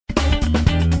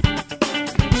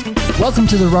Welcome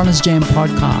to the Runners Jam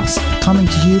podcast, coming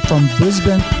to you from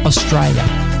Brisbane, Australia.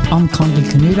 I'm Condi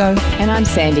Canuto. And I'm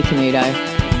Sandy Canuto.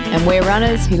 And we're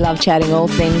runners who love chatting all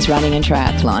things running and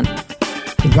triathlon.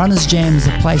 The Runners Jam is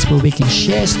a place where we can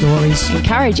share stories,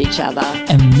 encourage each other,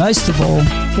 and most of all,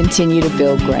 continue to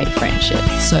build great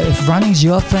friendships. So if running's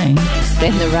your thing,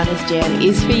 then the Runners Jam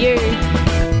is for you.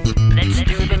 Let's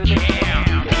do the jam.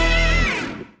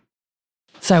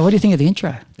 So what do you think of the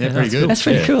intro? Yeah, pretty good. That's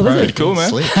pretty cool, isn't it? Pretty cool,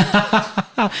 man.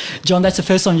 John, that's the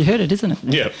first time you heard it, isn't it?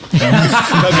 Yep.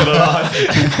 Not gonna lie.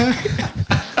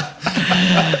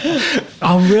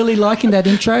 I'm really liking that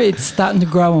intro. It's starting to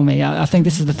grow on me. I think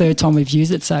this is the third time we've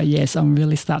used it. So, yes, I'm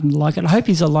really starting to like it. I hope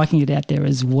you're liking it out there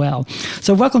as well.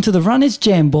 So, welcome to the Runners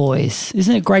Jam, boys.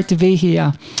 Isn't it great to be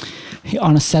here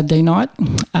on a Saturday night?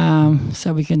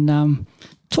 So we can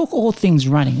talk all things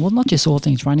running. Well, not just all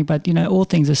things running, but, you know, all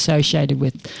things associated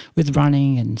with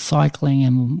running and cycling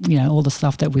and, you know, all the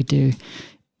stuff that we do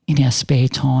in our spare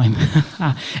time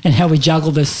and how we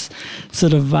juggle this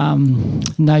sort of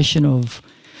notion of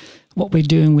what we're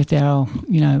doing with our,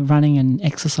 you know, running and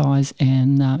exercise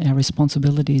and our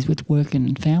responsibilities with work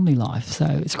and family life. So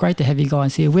it's great to have you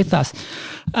guys here with us.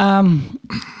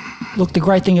 Look, the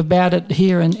great thing about it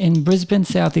here in Brisbane,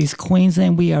 southeast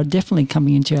Queensland, we are definitely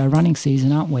coming into our running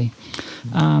season, aren't we?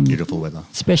 Beautiful weather.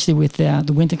 Especially with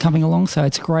the winter coming along. So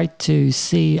it's great to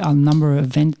see a number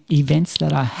of events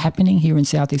that are happening here in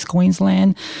southeast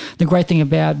Queensland. The great thing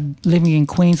about living in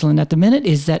Queensland at the minute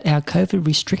is that our COVID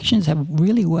restrictions have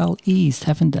really well eased,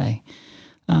 haven't they?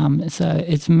 So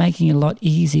it's making it a lot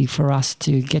easy for us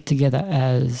to get together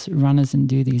as runners and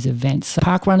do these events. So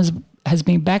Park Runners has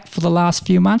been back for the last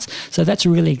few months, so that's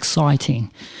really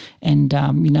exciting. And,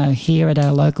 you know, here at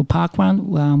our local park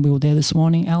run, we were there this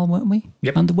morning, Al, weren't we?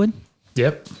 Yep. Underwood?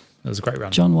 Yep. It was a great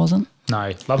run. John wasn't?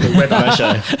 No, lovely weather.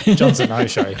 No-show. John's a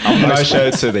no-show. I'm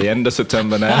no-show to the end of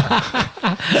September now.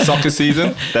 Soccer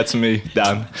season, that's me,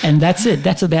 done. And that's it.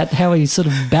 That's about how we sort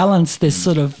of balance this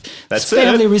sort of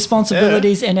family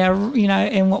responsibilities and our, you know,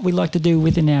 and what we like to do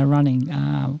within our running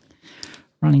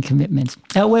commitments.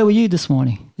 Al, where were you this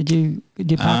morning? Did you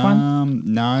park run?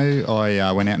 No,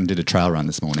 I went out and did a trail run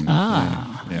this morning.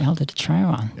 Al did a trail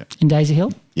run. Yeah. In Daisy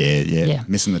Hill? Yeah.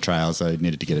 Missing the trail, so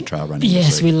needed to get a trail run in.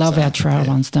 Yes, we love our trail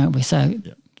runs, don't we? So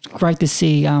great to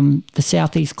see the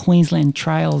Southeast Queensland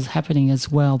trails happening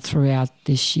as well throughout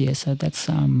this year. So that's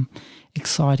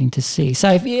exciting to see. So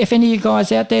if any of you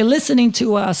guys out there listening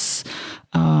to us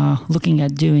looking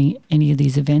at doing any of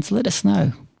these events, let us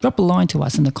know. Drop a line to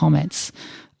us in the comments.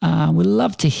 We'd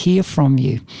love to hear from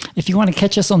you. If you want to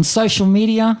catch us on social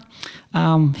media,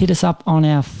 hit us up on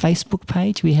our Facebook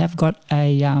page. We have got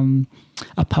a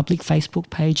public Facebook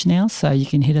page now, so you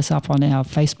can hit us up on our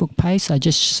Facebook page. So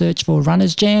just search for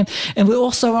Runners Jam. And we're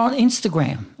also on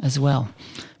Instagram as well.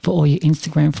 For all you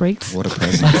Instagram freaks. What a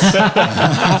presence.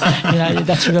 You know,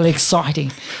 that's really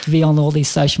exciting to be on all these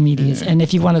social medias. And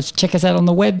if you want to check us out on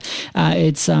the web,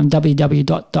 it's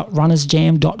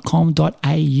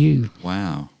www.runnersjam.com.au.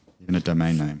 Wow. Even a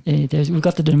domain name. Yeah, we've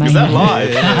got the domain Is that name. live?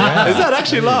 Is that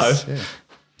actually live? Yeah.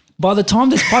 By the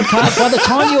time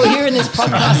you're hearing this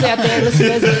podcast out there,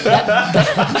 listeners,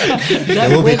 that there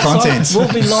will be content. Will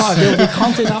be live. There will be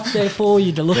content up there for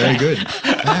you to look at. Very good.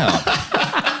 Wow.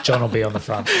 John will be on the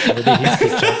front. It'll be his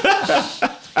picture.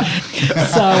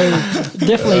 So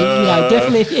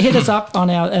definitely hit us up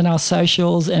on our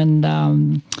socials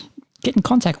and get in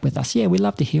contact with us. Yeah, we'd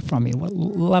love to hear from you. We'd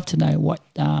love to know what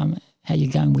how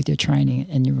you're going with your training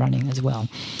and your running as well.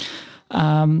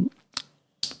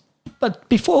 But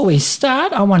before we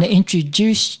start, I want to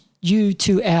introduce you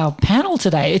to our panel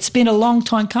today. It's been a long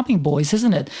time coming, boys,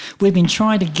 isn't it? We've been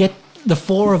trying to get the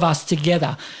four of us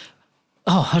together.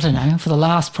 Oh, I don't know, for the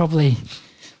last probably...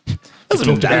 Before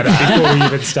we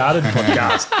even started the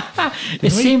podcast.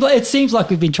 It seems like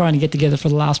we've been trying to get together for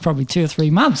the last probably 2 or 3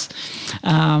 months.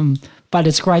 But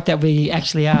it's great that we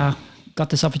actually got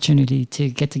this opportunity to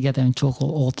get together and talk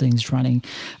all things running.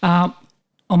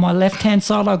 On my left-hand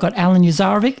side, I've got Alan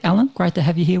Uzarovic. Alan, great to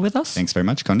have you here with us. Thanks very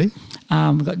much, Condi.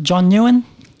 We've got John Newen.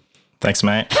 Thanks,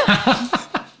 mate.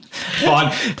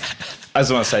 Fine. I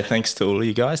just want to say thanks to all of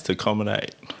you guys to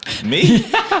accommodate me.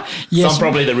 Yes. So I'm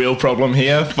probably the real problem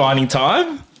here, finding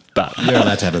time. But you're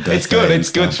allowed to have a birthday. It's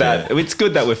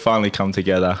good that we've finally come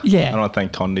together. Yeah. I want to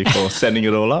thank Condi for setting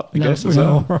it all up, I guess, as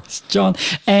well. John.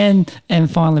 And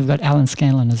finally, we've got Alan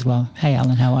Scanlon as well. Hey,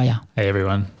 Alan, how are you? Hey,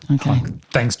 everyone. Okay.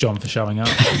 Thanks, John, for showing up.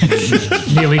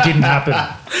 Nearly didn't happen.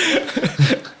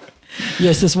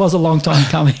 Yes, this was a long time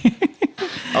coming.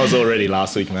 I was already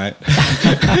last week, mate.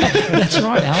 That's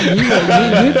right, Alan.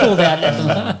 You pulled out.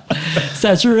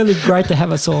 So it's really great to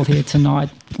have us all here tonight.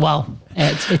 Well,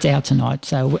 it's out tonight,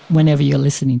 so whenever you're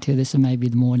listening to this, it may be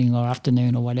the morning or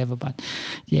afternoon or whatever, but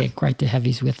yeah, great to have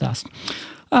you with us.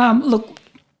 Look,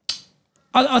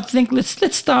 I think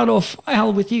let's start off,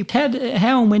 Al, with you.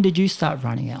 How and when did you start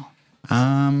running, Al?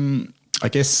 I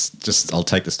guess I'll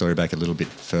take the story back a little bit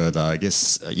further. I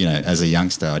guess, as a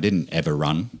youngster, I didn't ever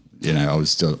run. I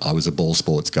was a ball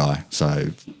sports guy. So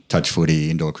touch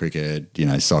footy, indoor cricket,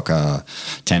 soccer,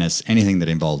 tennis, anything that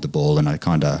involved the ball. And I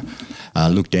kind of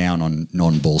looked down on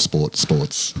non-ball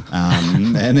sports.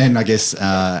 And then I guess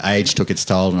age took its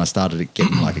toll and I started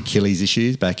getting like Achilles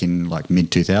issues back in like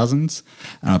mid-2000s.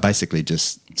 And I basically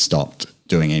just stopped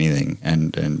doing anything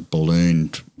and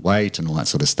ballooned weight and all that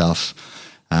sort of stuff.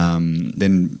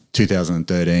 Then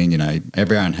 2013,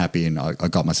 everyone happy, and I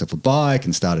got myself a bike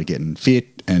and started getting fit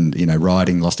and,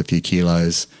 riding, lost a few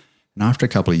kilos. And after a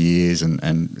couple of years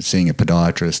and seeing a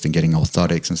podiatrist and getting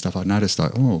orthotics and stuff, I noticed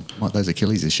those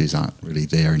Achilles issues aren't really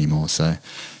there anymore. So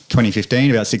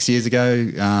 2015, about 6 years ago,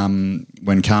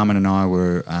 when Carmen and I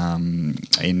were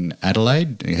in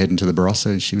Adelaide heading to the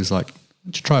Barossa, she was like, "Why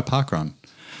don't you try a park run?"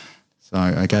 So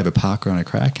I gave a park run a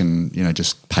crack and,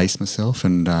 just paced myself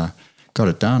and got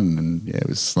it done. And yeah, it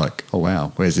was like, oh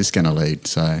wow, where's this going to lead?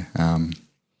 So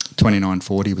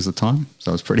 29:40 was the time.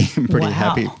 So I was pretty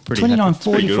happy. 29:40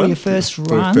 for your first run?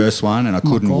 For the first one, and I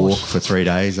couldn't walk for 3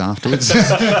 days afterwards.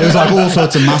 There was like all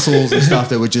sorts of muscles and stuff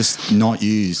that were just not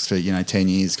used for 10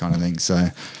 years kind of thing. So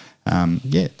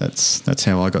that's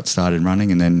how I got started running,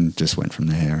 and then just went from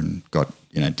there and got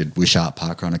did Wishart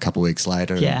Park Run a couple of weeks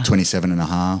later, 27 and a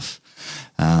half.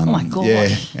 Oh my God. Yeah,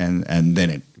 and then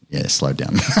it slowed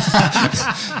down.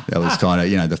 That was kind of,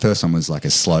 the first one was like a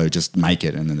slow, just make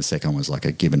it, and then the second one was like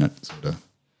a given it sort of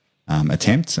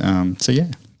attempt. That's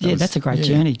a great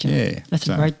journey, John. Yeah, that's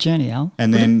a great journey, Al.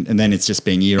 And then it's just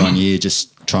been year on year,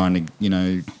 just trying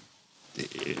to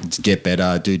to get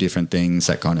better, do different things,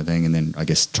 that kind of thing. And then I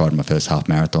guess tried my first half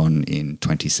marathon in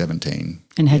 2017.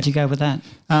 And how'd you go with that?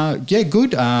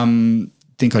 Good.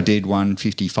 Think I did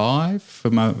 1:55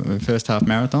 for my first half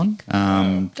marathon.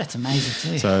 That's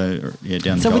amazing too. So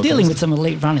down. So we're dealing with some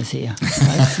elite runners here.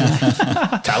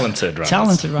 Talented runners.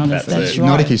 Talented runners. That's right.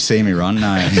 Not if you see me run.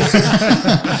 No,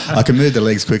 I can move the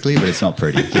legs quickly, but it's not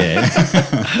pretty. Yeah.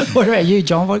 What about you,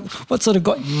 John? What sort of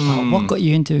got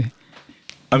you into?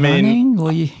 Running,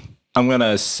 or you? I'm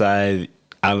gonna say,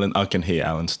 Alan. I can hear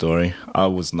Alan's story. I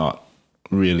was not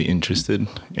really interested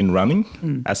in running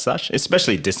as such,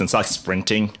 especially distance, like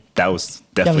sprinting. That was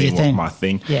definitely my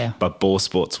thing. Yeah. But ball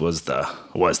sports was the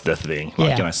thing.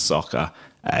 Like soccer,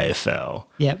 AFL,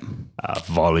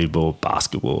 volleyball,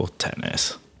 basketball,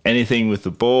 tennis, anything with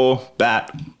the ball,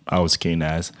 bat. I was keen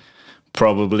as.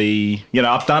 Probably,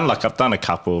 I've done a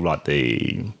couple like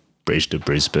the Bridge to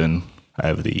Brisbane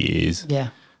over the years. Yeah.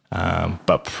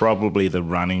 But probably the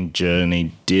running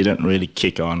journey didn't really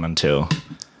kick on until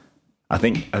I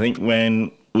think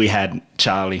when we had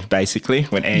Charlie, basically,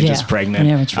 when Ange was pregnant.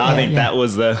 I think that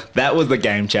was the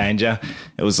game changer.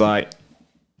 It was like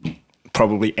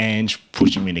probably Ange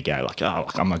pushing me to go, like,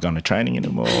 I'm not going to training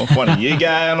anymore. Why don't you go?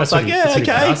 And I was like,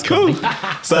 okay, cool.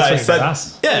 So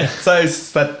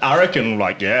I reckon,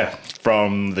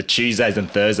 from the Tuesdays and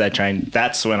Thursday train,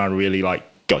 that's when I really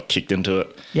got kicked into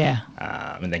it. Yeah.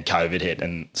 And then COVID hit,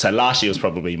 and so last year was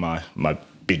probably my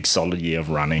big solid year of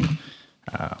running.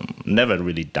 Never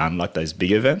really done those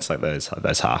big events, like those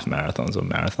half marathons or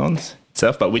marathons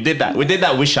itself. But we did that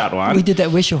Wishart one. We did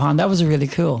that Wishart one. That was really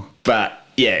cool. But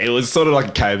yeah, it was sort of like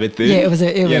a COVID thing. Yeah, it was.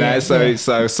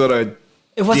 So sort of.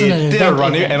 It wasn't an did event. a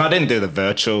running, and I didn't do the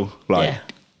virtual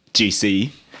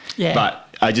GC. Yeah. But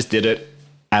I just did it.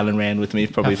 Alan ran with me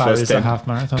probably How far first is 10. a half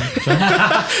marathon?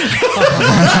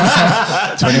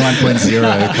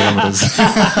 21.0 kilometers.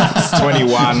 It's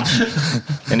 21,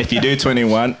 and if you do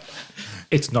 21.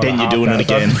 It's not. Then you're doing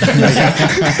marathon. it again.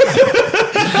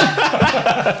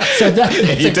 So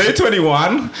if you do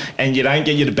 21 and you don't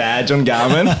get your badge on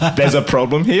Garmin, there's a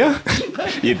problem here.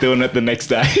 You're doing it the next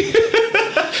day.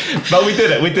 But we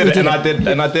did it. And I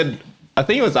did. I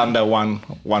think it was under one.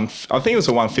 I think it was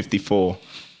a 154.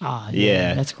 Oh,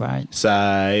 yeah, that's great.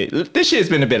 So this year's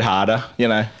been a bit harder,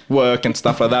 work and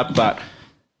stuff like that. But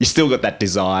you still got that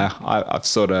desire. I've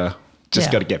sort of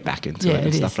just got to get back into it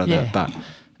and stuff like that. But.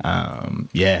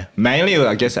 Mainly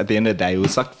I guess at the end of the day it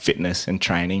was like fitness and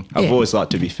training. I've always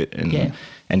liked to be fit and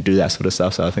do that sort of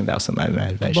stuff, so I think that was some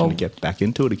motivation to get back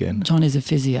into it again. John is a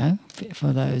physio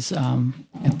for those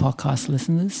podcast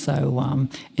listeners, so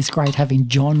it's great having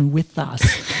John with us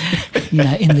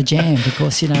in the jam,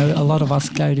 because a lot of us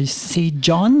go to see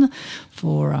John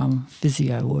for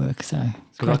physio work, so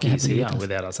Lucky he's here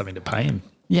without us having to pay him.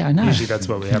 Yeah, I know. Usually that's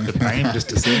what we have to pay him, just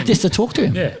to see him. Just to talk to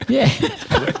him. Yeah. Yeah.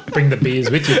 Bring the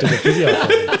beers with you to the physio.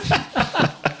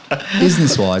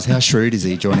 Business-wise, how shrewd is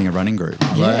he joining a running group?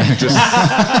 You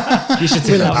should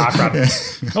see the park run.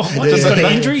 Oh, what? Just got an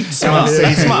injury? Someone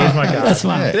sees me. That's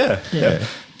smart. Yeah.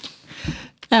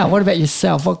 Now, what about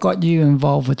yourself? What got you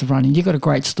involved with the running? You got a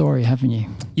great story, haven't you?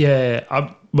 Yeah,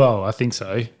 I think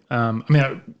so.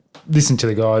 I listened to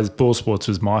the guys. Ball sports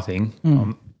was my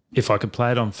thing. If I could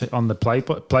play it on the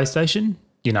PlayStation,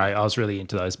 I was really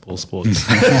into those ball sports.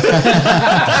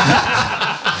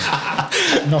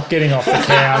 Not getting off the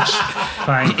couch,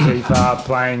 playing FIFA,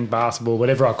 playing basketball,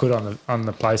 whatever I could on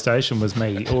the PlayStation was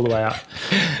me all the way up.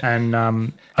 And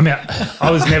I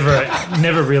was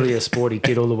never really a sporty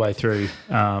kid all the way through.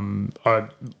 I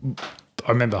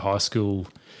remember high school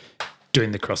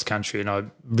doing the cross country, and I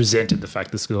resented the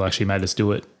fact the school actually made us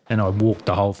do it, and I walked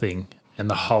the whole thing. And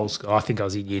the whole school, I think I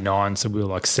was in year 9, so we were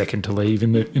like second to leave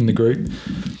in the group.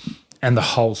 And the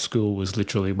whole school was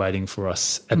literally waiting for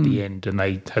us at the end, and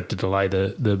they had to delay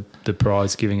the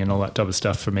prize giving and all that type of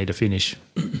stuff for me to finish.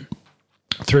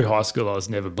 Through high school, I was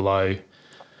never below,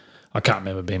 I can't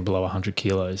remember being below 100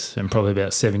 kilos. And probably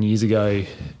about 7 years ago,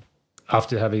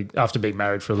 after being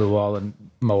married for a little while, and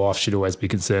my wife should always be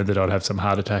concerned that I'd have some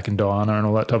heart attack and die on her and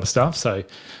all that type of stuff. So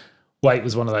weight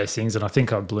was one of those things, and I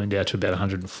think I ballooned out to about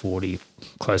 140,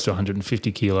 close to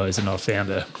 150 kilos, and I found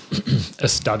a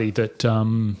study that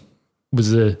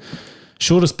was the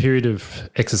shortest period of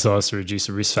exercise to reduce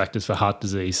the risk factors for heart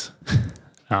disease.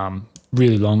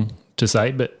 Really long to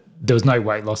say, but there was no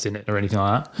weight loss in it or anything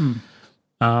like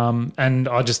that. And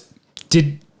I just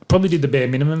probably did the bare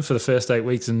minimum for the first 8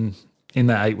 weeks, and in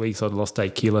that 8 weeks I'd lost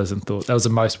 8 kilos and thought that was the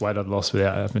most weight I'd lost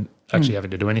without actually having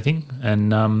to do anything.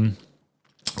 And I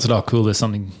said, oh, cool, there's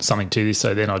something to this.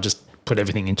 So then I just put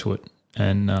everything into it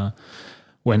and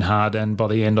went hard, and by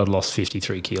the end I'd lost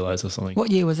 53 kilos or something. What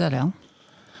year was that, Al?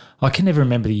 I can never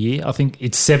remember the year. I think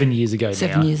it's 7 years ago now.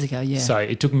 7 years ago, yeah. So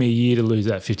it took me a year to lose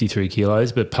that 53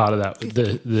 kilos, but part of that,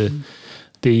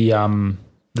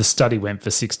 the study went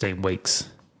for 16 weeks,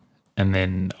 and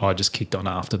then I just kicked on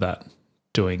after that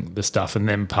doing the stuff, and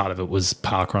then part of it was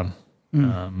parkrun.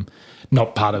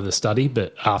 Not part of the study,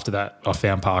 but after that I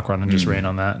found parkrun and just ran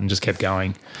on that and just kept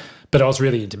going. But I was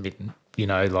really intermittent,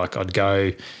 like I'd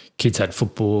go, kids had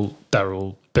football, they were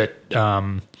all, but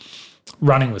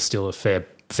running was still a fair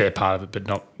part of it, but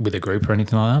not with a group or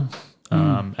anything like that.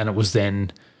 And it was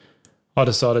then I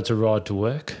decided to ride to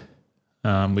work,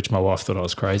 which my wife thought I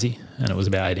was crazy, and it was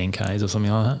about 18 Ks or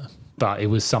something like that. But it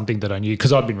was something that I knew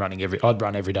because I'd been running I'd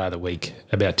run every day of the week,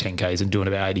 about 10 Ks and doing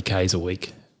about 80 Ks a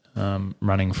week,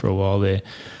 running for a while there.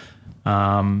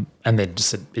 And then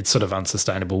just it's sort of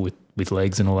unsustainable with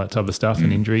legs and all that type of stuff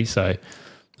and injury. So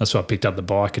that's why I picked up the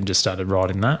bike and just started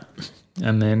riding that.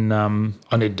 And then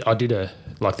I did the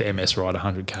MS ride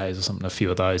 100 Ks or something, a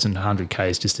few of those, and 100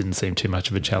 Ks just didn't seem too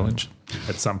much of a challenge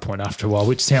at some point after a while,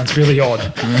 which sounds really odd.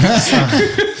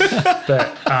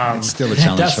 But it's still a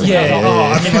challenge.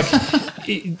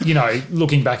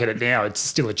 Looking back at it now, it's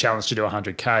still a challenge to do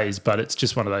 100 Ks, but it's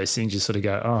just one of those things you sort of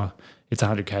go, oh, it's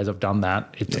 100 Ks, I've done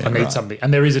that. I need something.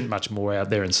 And there isn't much more out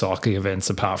there in cycling events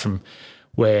apart from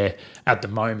where at the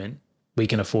moment we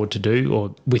can afford to do,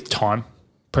 or with time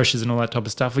pressures and all that type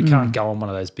of stuff. We can't go on one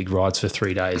of those big rides for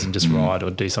 3 days and just ride or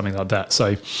do something like that.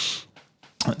 So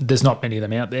there's not many of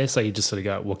them out there. So you just sort of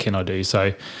go, what can I do?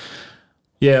 So, I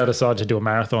decided to do a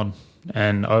marathon.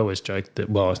 And I always joke that,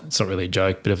 well, it's not really a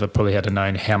joke, but if I probably had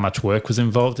known how much work was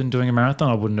involved in doing a marathon,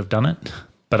 I wouldn't have done it.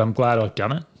 But I'm glad I've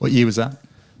done it. What year was that?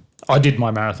 I did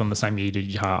my marathon the same year you did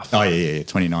your half. Oh, yeah,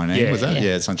 2019 was that?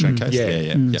 Yeah, Sunshine Coast.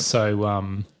 Yeah. So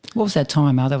what was that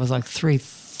time, Al? That was like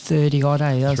 3:30 odd,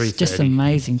 eh? That was just an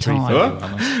amazing time.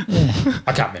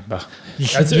 I can't remember.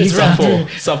 It's around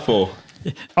sub 4.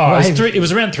 Oh, it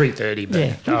was around 3:30,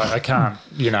 but I can't,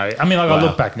 I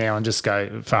look back now and just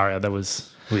go, far out, that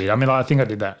was weird. I think I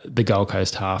did the Gold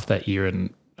Coast half that year,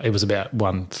 and it was about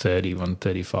 1:30,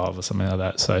 1:35 or something like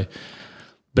that. So,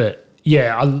 but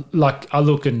yeah, I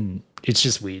look and it's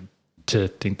just weird to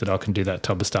think that I can do that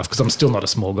type of stuff because I'm still not a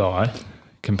small guy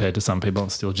compared to some people. I'm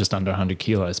still just under 100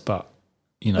 kilos, but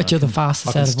but you're the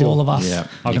fastest out of all of us. Yeah,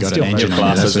 I can still your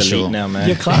class is elite now, man.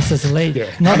 Your class is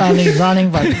elite. Not only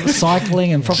running, but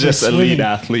cycling and probably just swimming. Elite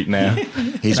athlete now.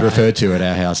 He's referred to at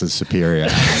our house as superior.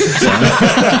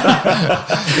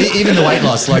 Even the weight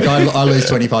loss, like I lose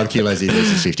 25 kilos, he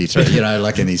loses 53.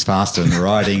 And he's faster in the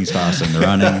riding, he's faster in the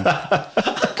running.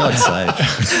 God's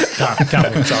sake.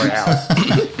 Can't win. Sorry, Al.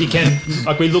 You can,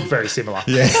 like, we look very similar.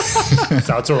 Yeah.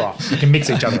 So it's all right. We can mix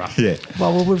each other up. Yeah.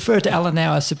 Well, we'll refer to Alan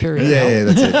now as superior. Yeah,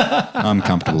 that's it. I'm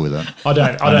comfortable with that. I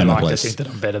don't my like to place. think that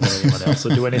I'm better than anyone else or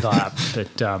do anything like that.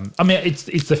 But I mean,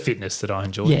 it's the fitness that I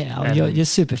enjoy. Yeah, And, you're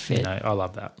super fit. You know, I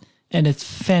love that. And it's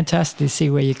fantastic to see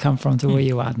where you come from to where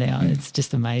you are now. It's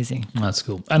just amazing. That's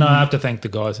cool. And I have to thank the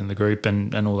guys in the group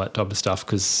and all that type of stuff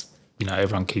because, you know,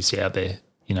 everyone keeps you out there.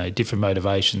 You know, different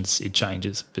motivations, it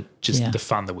changes. But just the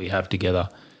fun that we have together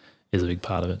is a big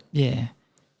part of it. Yeah.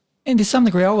 And to some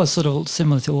degree, I was sort of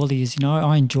similar to all of you. You know,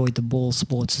 I enjoyed the ball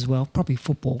sports as well, probably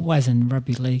football, as in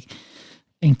rugby league.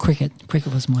 And cricket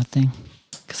was my thing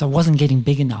because I wasn't getting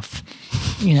big enough,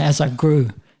 you know, as I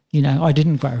grew. You know, I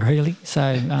didn't grow really.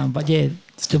 So, but yeah,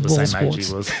 Still the the ball same sports. age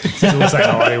he was. Still the same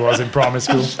height he was in primary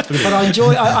school. But I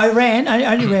enjoy. I ran. I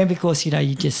only ran because you know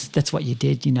that's what you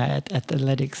did. You know, at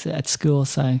athletics at school.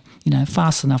 So you know,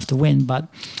 fast enough to win, but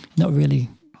not really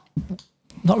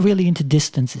into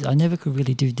distances. I never could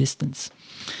really do distance.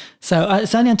 So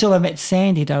it's only until I met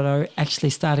Sandy that I actually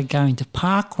started going to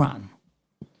park run.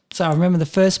 So I remember the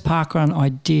first park run I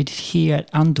did here at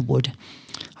Underwood.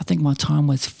 I think my time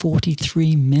was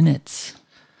 43 minutes.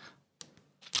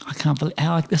 I can't believe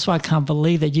that's why I can't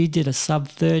believe that you did a sub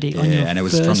 30. On your and it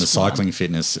was from the first cycling one.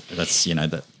 fitness. That's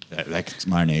that's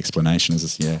my only explanation. Is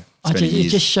it's It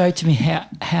just showed to me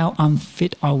how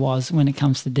unfit I was when it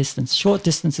comes to distance. Short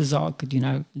distances I could,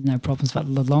 no problems,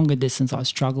 but the longer distance I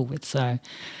struggle with. So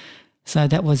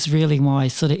that was really my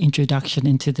sort of introduction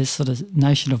into this sort of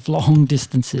notion of long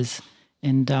distances.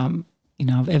 And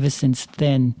ever since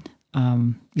then,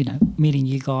 meeting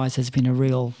you guys has been a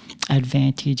real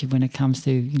advantage when it comes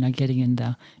to getting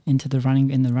into the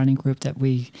running group that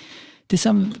we.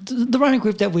 The running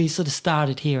group that we sort of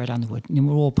started here at Underwood, and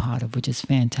we're all part of, which is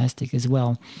fantastic as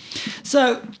well.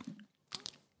 So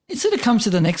it sort of comes to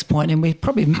the next point, and we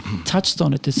probably touched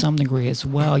on it to some degree as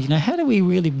well. How do we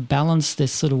really balance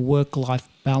this sort of work-life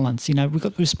balance? We've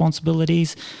got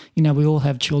responsibilities. We all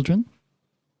have children.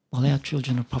 Well, our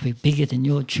children are probably bigger than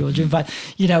your children, but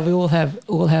we all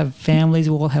have families,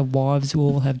 we all have wives, we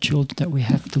all have children that we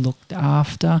have to look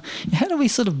after. How do we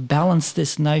sort of balance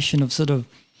this notion of sort of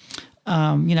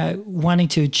wanting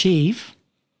to achieve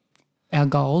our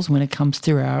goals when it comes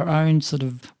to our own sort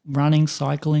of running,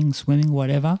 cycling, swimming,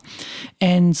 whatever,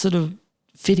 and sort of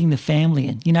fitting the family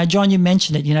in? John, you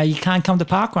mentioned it. You can't come to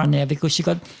parkrun now because you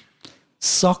got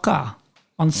soccer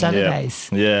on Saturdays.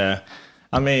 Yeah.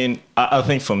 I mean, I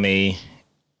think for me,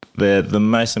 the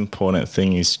most important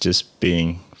thing is just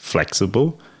being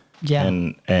flexible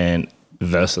and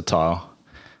versatile.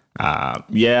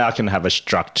 I can have a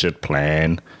structured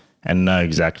plan and know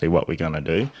exactly what we're going to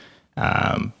do.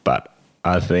 But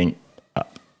I think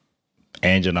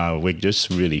Ange and I, we're just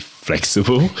really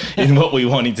flexible in what we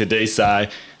wanting to do. So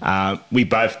we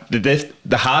both,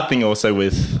 the hard thing also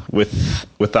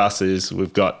with us is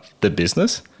we've got the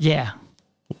business. Yeah.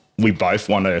 We both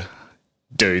want to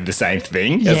do the same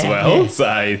thing as well. Yeah.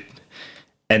 So,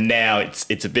 and now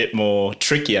it's a bit more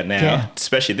trickier now,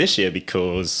 especially this year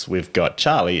because we've got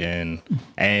Charlie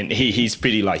and he's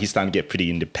pretty he's starting to get pretty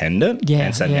independent. Yeah.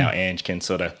 And so now Ange can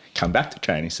sort of come back to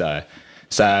training. So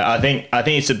I think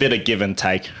it's a bit of give and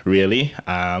take really.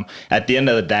 At the end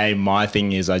of the day, my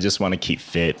thing is I just want to keep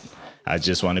fit. I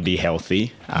just want to be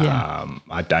healthy.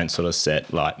 I don't sort of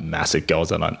set massive goals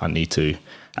that I need to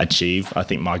achieve. I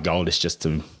think my goal is just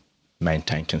to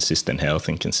maintain consistent health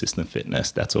and consistent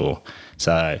fitness. That's all.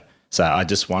 So I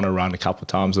just want to run a couple of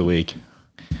times a week,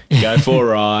 go for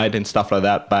a ride and stuff like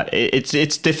that. But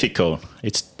it's difficult.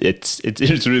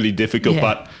 It's really difficult. Yeah.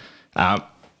 But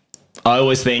I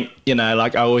always think, I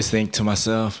always think to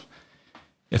myself,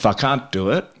 if I can't do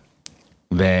it,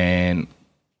 then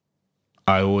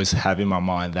I always have in my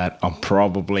mind that I'm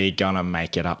probably going to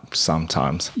make it up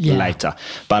sometimes later.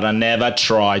 But I never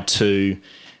try to,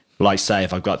 say,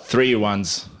 if I've got 3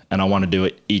 runs and I want to do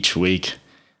it each week,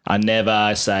 I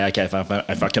never say, okay,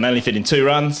 if I can only fit in 2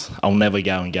 runs, I'll never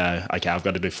go, okay, I've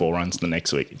got to do 4 runs the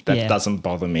next week. That doesn't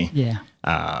bother me. Yeah.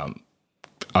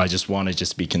 I just want to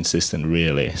just be consistent,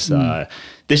 really. So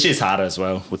this year's harder as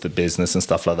well with the business and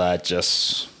stuff like that.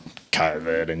 Just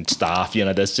COVID and staff,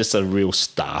 there's just a real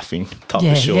staffing type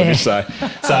of shortage. So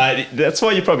that's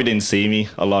why you probably didn't see me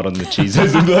a lot on the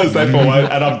Tuesdays and Thursday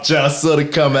forward. And I've just sort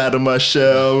of come out of my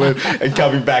shell and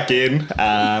coming back in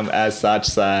as such.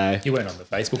 So you weren't on the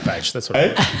Facebook page. That's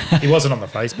what he wasn't on the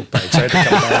Facebook page. So to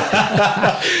come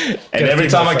back. And every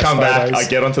time I come back, I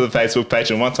get onto the Facebook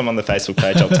page. And once I'm on the Facebook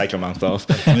page, I'll take a month off,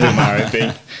 do my own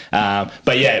thing.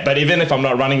 But even if I'm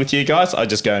not running with you guys, I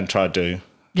just go and try to do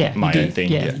my own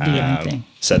thing. Yeah, do your own thing.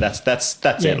 So that's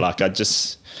it. Like I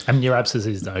just. I mean, your absence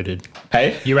is noted.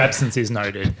 Hey? Your absence is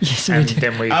noted. Yes, and we do.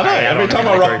 then we I know, every time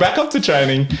I rock back up to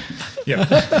training,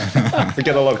 Yeah. we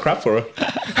get a lot of crap for it.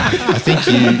 I think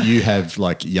you have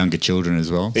like younger children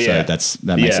as well, Yeah. so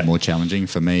that makes Yeah. it more challenging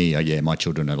for me. My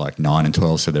children are like 9 and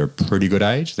 12, so they're a pretty good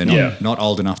age. They're not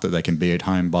old enough that they can be at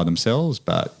home by themselves,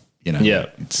 but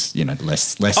it's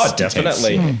less. Oh,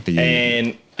 definitely. For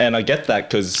you. And I get that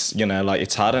because like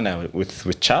it's harder now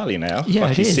with Charlie now. Yeah,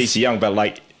 like it is. He's young, but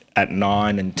like at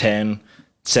 9 and 10,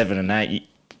 7 and 8.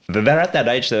 They're at that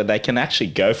age that they can actually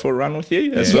go for a run with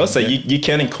you as well. So you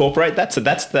can incorporate that. So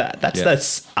that's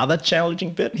the other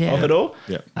challenging bit of it all.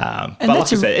 Yeah. But like I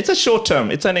said, it's a short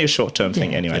term. It's only a short term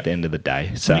thing anyway. At the end of the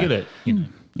day, so You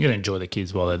got to enjoy the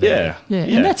kids while they're there. Yeah,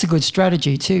 and that's a good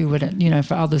strategy too.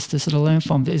 For others to sort of learn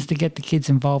from is to get the kids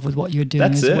involved with what you're doing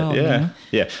that's as it, well. Yeah,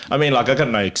 yeah. I mean, like I got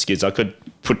no excuse. I could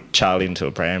put Charlie into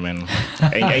a pram and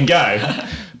go,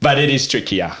 but it is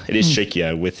trickier. It is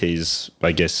trickier with his,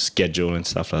 I guess, schedule and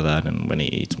stuff like that, and when he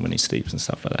eats, when he sleeps, and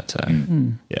stuff like that. So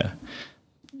yeah.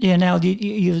 Yeah, now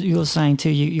you're saying too,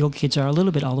 your kids are a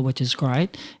little bit older, which is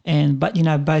great,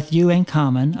 but both you and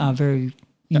Carmen are very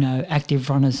active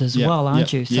runners as well,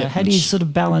 aren't you? So how do you sort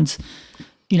of balance,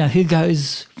 who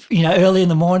goes, early in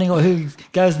the morning or who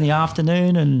goes in the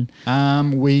afternoon?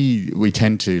 And we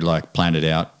tend to like plan it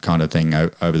out kind of thing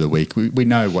over the week. We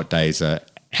know what days are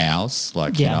ours.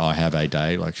 Like, I have a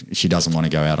day. Like she doesn't want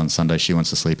to go out on Sunday. She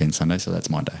wants to sleep in Sunday, so that's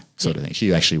my day, sort of thing.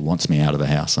 She actually wants me out of the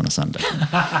house on a Sunday.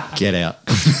 Get out.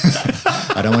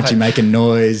 I don't want you making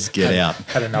noise. Get out.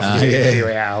 Had enough of you.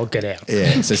 I'll get out.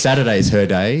 Yeah. So Saturday is her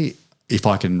day. If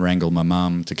I can wrangle my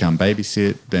mum to come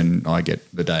babysit, then I get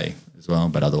the day as well.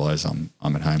 But otherwise, I'm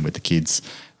at home with the kids.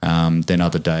 Then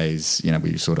other days,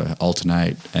 we sort of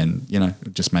alternate and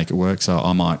just make it work. So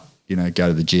I might go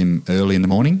to the gym early in the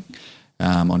morning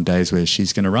on days where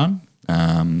she's going to run.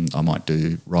 I might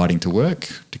do riding to work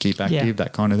to keep active,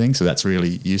 that kind of thing. So that's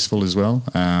really useful as well.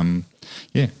 And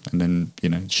then,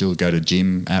 she'll go to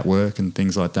gym at work and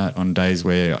things like that on days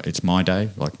where it's my day,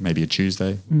 like maybe a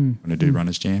Tuesday when I do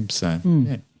Runners Jam. So,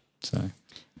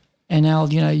 And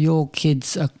Al, your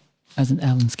kids are, as an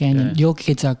Alan Scanlon, your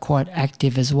kids are quite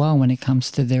active as well when it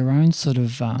comes to their own sort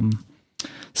of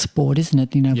sport, isn't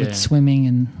it? With swimming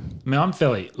and... I mean, I'm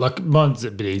fairly, mine's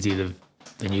a bit easier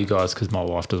than you guys because my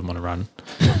wife doesn't want to run.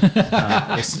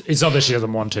 It's not that she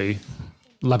doesn't want to.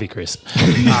 Love you, Chris.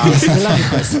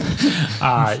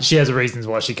 She has reasons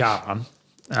why she can't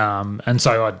run. And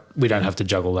so we don't have to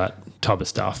juggle that type of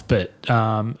stuff. But,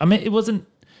 it wasn't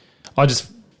 – I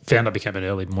just found I became an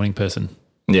early morning person.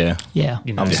 Yeah. Yeah.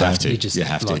 You have to. You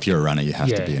have to. If you're a runner, you have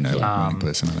to be an early morning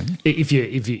person, I think. If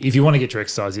you want to get your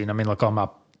exercise in, I'm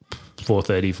up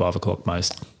 4:30, 5 o'clock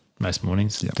most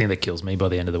mornings. The thing that kills me by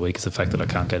the end of the week is the fact that I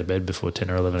can't go to bed before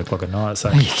 10 or 11 o'clock at night. So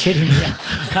are you kidding me?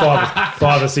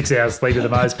 5 or 6 hours sleep at the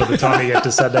most. By the time you get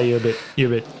to Sunday,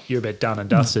 you're a bit done and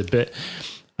dusted. But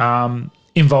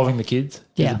involving the kids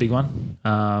is a big one.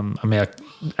 And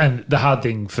the hard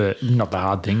thing not the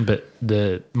hard thing, but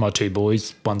my two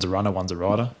boys, one's a runner, one's a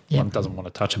rider. One doesn't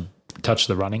want to touch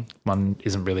the running. One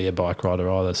isn't really a bike rider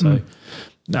either. So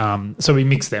so we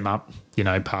mix them up.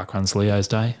 Park runs Leo's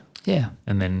day. Yeah.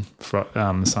 And then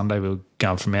Sunday we'll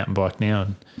go for mountain bike now,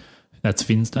 and that's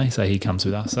Finn's day, so he comes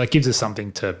with us. So it gives us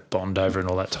something to bond over and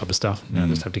all that type of stuff. I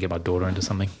just have to get my daughter into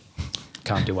something.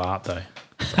 Can't do art though.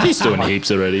 She's doing heaps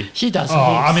already. She does. They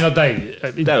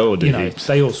all do heaps.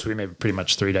 They all swim pretty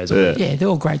much 3 days a week. Yeah, they're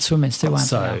all great swimmers too, aren't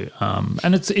they? So,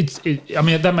 and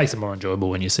that makes it more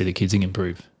enjoyable when you see the kids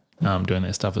improve doing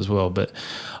their stuff as well. But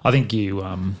I think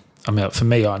for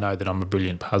me, I know that I'm a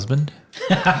brilliant husband.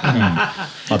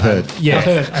 I've heard. Yeah, I've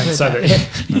heard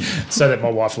so that my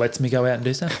wife lets me go out and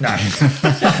do stuff. No,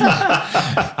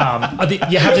 I think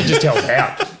you have to just help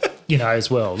out, as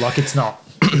well. Like it's not,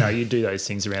 you do those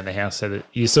things around the house so that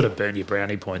you sort of burn your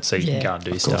brownie points so you can go and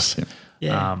do stuff.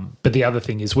 But the other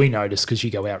thing is we notice because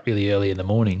you go out really early in the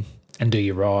morning and do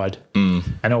your ride, and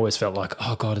I always felt like,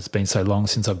 oh God, it's been so long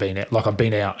since I've been out. Like I've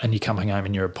been out, and you're coming home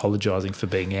and you're apologising for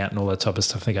being out and all that type of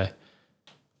stuff. They go,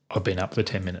 I've been up for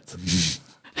 10 minutes.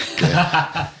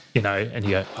 And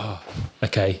you go, oh,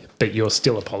 okay, but you're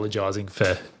still apologising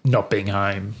for not being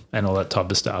home and all that type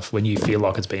of stuff when you feel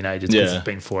like it's been ages because it's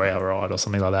been a 4-hour ride or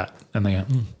something like that. And they go,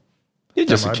 you're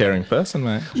just a caring person,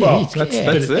 mate. Well, that's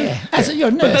it. Yeah. You're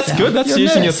a nurse, that's good. That's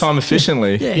using your time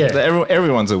efficiently.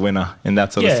 Everyone's a winner in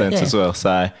that sort of sense as well.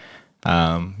 So,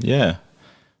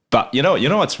 But you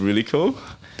know what's really cool?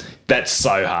 That's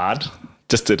so hard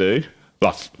just to do.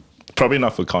 Like, probably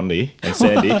not for Condi and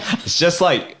Sandy. It's just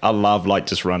like I love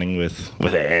just running with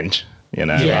Ange. You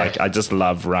know, Yeah. like I just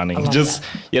love running. love Just, that.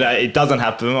 you know, it doesn't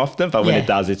happen often, but when Yeah. it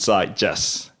does, it's like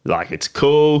just like it's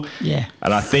cool. Yeah.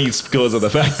 And I think it's because of the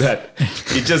fact that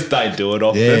you just don't do it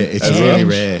often. Yeah, it's as really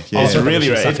well. rare. Yeah, It's really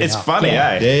should rare. suck it It's up. funny,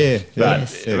 Yeah. eh? yeah.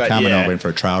 But, Yeah, but Carmen and I yeah. went for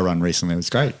a trail run recently. It was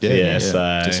great. Yeah, Yeah,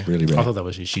 so- just really I rare. thought that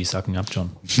was you sucking up, John.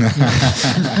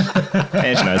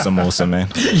 Ange knows I'm awesome, man.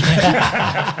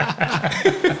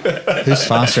 Who's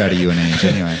faster out of you and Ange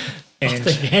anyway?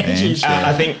 Angie's-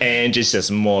 I think Ange is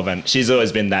just more of she's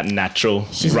always been that natural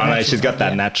runner. natural, She's got that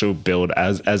yeah. natural build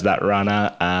as that runner.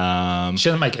 She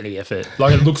doesn't make any effort.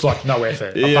 Like, it looks like no effort.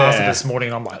 I passed it Yeah. this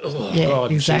morning. I'm like, oh, Yeah,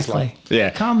 God. She's exactly. like, Yeah.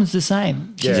 Carmen's the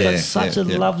same. She's Yeah. got such a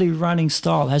Yeah. lovely running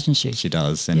style, hasn't she? She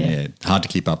does, and Yeah. yeah, hard to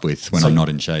keep up with when I'm not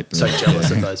in shape. so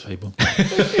jealous of those people.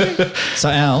 So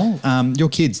Al, your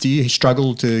kids, do you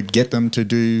struggle to get them to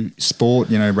do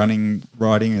sport? You know, running,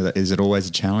 riding. Is it always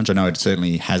a challenge? I know it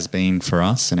certainly has been for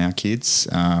us and our kids.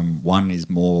 One is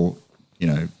more, you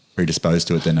know, predisposed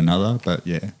to it than another, but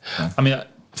yeah. I mean,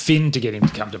 Finn, to get him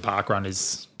to come to parkrun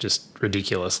is just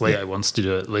ridiculous. Leo wants to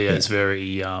do it. Leo's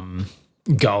very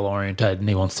goal oriented, and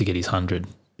he wants to get his 100.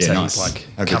 Yeah, so nice. he's like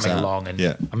How good's coming that? along, and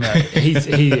Yeah.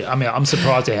 I mean, I'm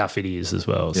surprised at how fit he is as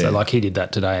well. So Yeah. like he did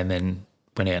that today, and then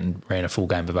went out and ran a full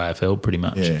game of AFL pretty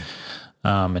much. Yeah.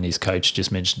 And his coach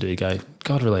just mentioned it. He go,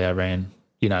 God, really, I ran.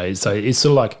 You know, so it's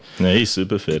sort of like, No, he's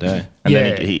super fit, eh? And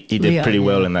Yeah. then he did Leo, pretty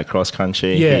well yeah. in that cross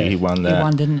country. Yeah. He won He that.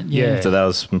 won, didn't it? Yeah. So that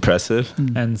was impressive.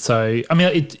 and so, I mean,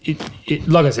 it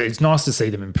like I said, it's nice to see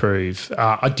them improve.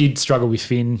 I did struggle with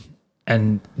Finn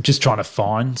and just trying to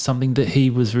find something that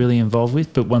he was really involved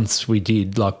with. But once we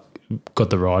did, like, got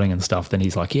the riding and stuff, then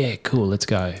he's like, yeah, cool, let's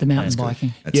go. The mountain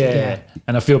biking. Yeah.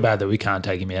 And I feel bad that we can't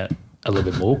take him out a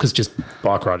little bit more because just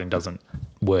bike riding doesn't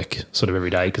work sort of every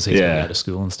day because he's Yeah. going out of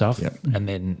school and stuff. Yep. And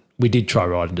then we did try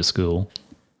riding to school,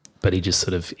 but he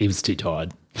was too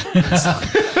tired.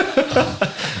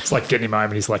 It's like getting him home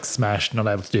and he's like smashed, not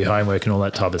able to do homework and all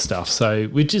that type of stuff. So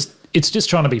it's just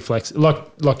trying to be flexible.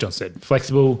 Like John said,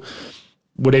 flexible,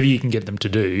 whatever you can get them to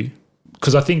do.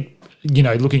 Because I think, you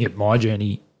know, looking at my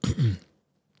journey,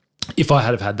 if I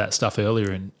had have had that stuff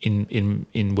earlier in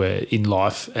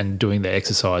life and doing the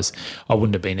exercise, I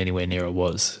wouldn't have been anywhere near I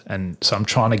was. And so I'm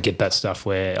trying to get that stuff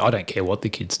where I don't care what the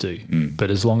kids do, but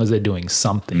as long as they're doing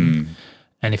something,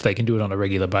 and if they can do it on a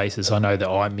regular basis, I know that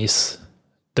I miss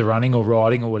the running or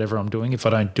riding or whatever I'm doing if I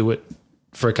don't do it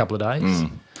for a couple of days.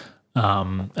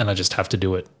 And I just have to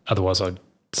do it. Otherwise, I'd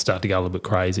start to go a little bit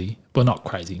crazy. Well, not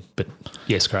crazy, but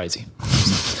yes, crazy.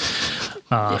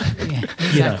 Yeah,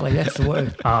 exactly. That's the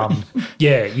word.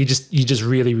 Yeah, you just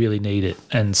really, really need it.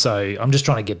 And so I'm just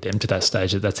trying to get them to that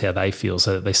stage that that's how they feel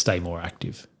so that they stay more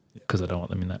active because I don't want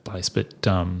them in that place. But,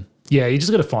 yeah, you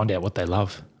just got to find out what they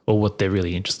love or what they're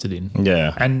really interested in.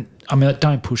 Yeah. And, I mean,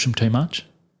 don't push them too much.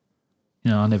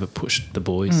 You know, I never pushed the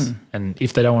boys. And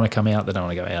if they don't want to come out, they don't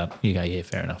want to go out. You go, yeah,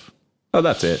 fair enough. Oh,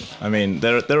 that's it. I mean,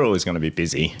 they're always going to be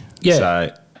busy. Yeah.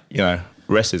 So, you know,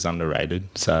 rest is underrated.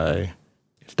 So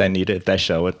if they need it, if they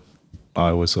show it, I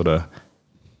always sort of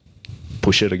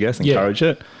push it, I guess, encourage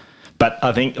it. But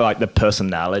I think like the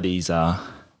personalities are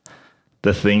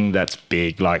the thing that's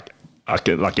big. Like I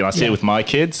see it with my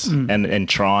kids and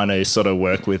trying to sort of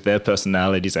work with their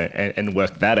personalities and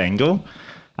work that angle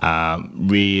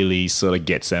really sort of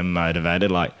gets them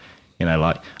motivated. Like, you know,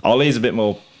 like Ollie's a bit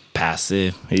more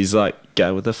passive. He's like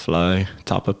go with the flow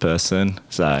type of person.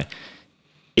 So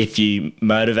if you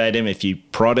motivate him, if you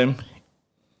prod him,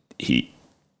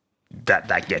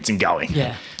 that gets him going.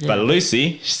 Yeah. But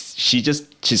Lucy,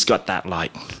 she's got that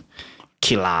like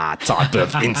killer type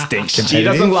of instinct. She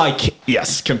doesn't like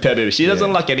competitive. She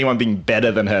doesn't like anyone being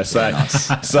better than her. So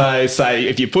so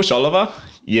if you push Oliver,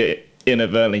 you're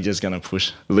inadvertently just going to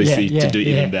push Lucy to do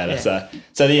even better.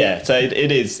 Yeah. So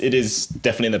it is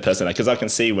definitely in the person because I can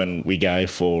see when we go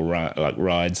for like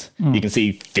rides, you can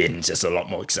see Finn's just a lot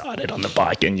more excited on the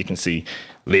bike, and you can see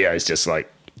Leo's just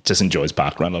enjoys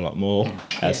parkrun a lot more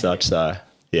as such. So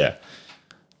yeah.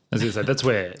 As I said, that's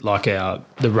where like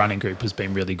the running group has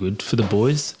been really good for the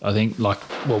boys. I think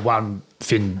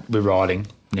Finn, we're riding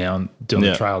now and doing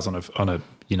the trails on a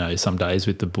you know, some days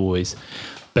with the boys.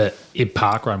 But in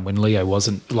parkrun, when Leo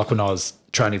wasn't, like when I was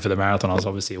training for the marathon, I was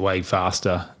obviously way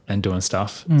faster and doing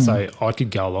stuff. So I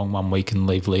could go along one week and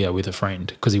leave Leo with a friend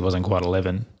because he wasn't quite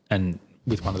 11 and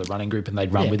with one of the running group and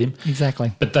they'd run with him.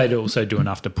 Exactly. But they'd also do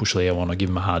enough to push Leo on or give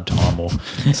him a hard time or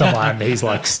someone, he's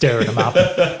like stirring him up.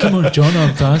 Come on, John,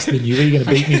 I'm faster than you. Are you going to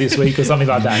beat me this week or something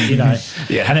like that, you know?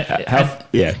 Yeah.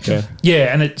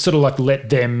 And it sort of like let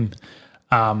them,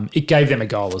 it gave them a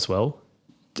goal as well.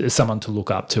 Someone to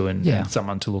look up to and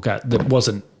someone to look at that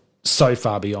wasn't so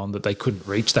far beyond that they couldn't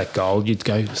reach that goal. You'd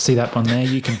go, see that one there?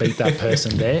 You can beat that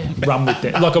person there. Run with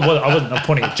them. Like, I wasn't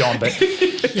pointing at John, but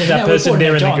that person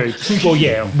there in the group. Well,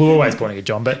 yeah, we're always pointing at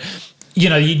John, but you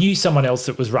knew someone else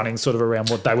that was running sort of around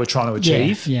what they were trying to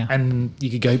achieve, and you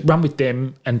could go run with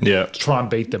them and try and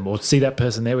beat them, or see that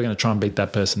person there, we're going to try and beat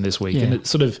that person this week. And it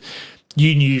sort of,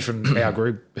 you knew from our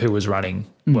group who was running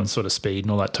what sort of speed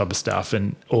and all that type of stuff,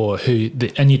 and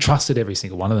you trusted every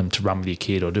single one of them to run with your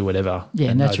kid or do whatever.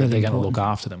 Yeah, and that's really they're going to look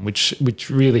after them, which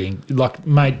really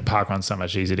made parkrun so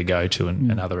much easier to go to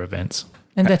and other events.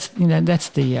 And that's the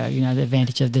the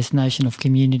advantage of this notion of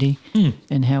community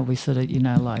and how we sort of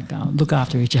look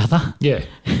after each other. Yeah,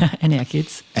 and our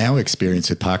kids. Our experience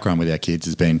with parkrun with our kids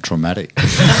has been traumatic.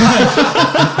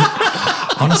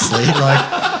 Honestly,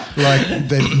 like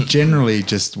they've generally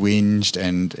just whinged,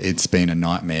 and it's been a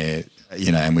nightmare.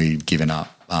 And we've given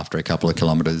up after a couple of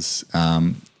kilometres.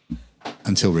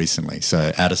 Until recently.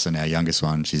 So Addison, our youngest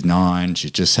one, she's 9.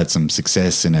 She's just had some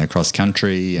success in her cross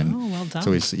country, and well done.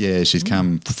 So she's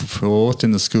come 4th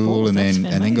in the school, and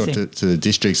then got to the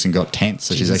districts and got 10th.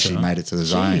 So she's actually made it to the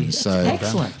zone. So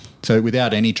excellent. So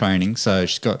without any training, so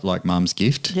she's got like mum's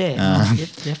gift. Yeah, mum's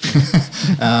gift,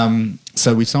 definitely.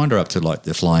 So we signed her up to like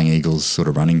the Flying Eagles sort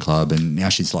of running club, and now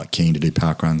she's like keen to do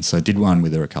park runs. So I did one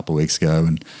with her a couple of weeks ago,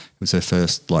 and it was her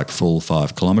first like full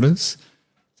 5 kilometres.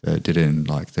 So did it in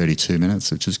like 32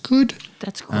 minutes, which is good.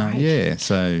 That's great.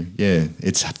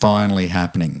 It's finally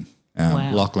happening.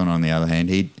 Wow. Lachlan, on the other hand,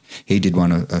 he did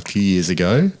one a few years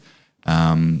ago.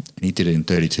 And he did it in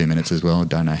 32 minutes as well. I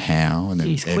don't know how. And then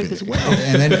he's quick as well.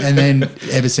 And then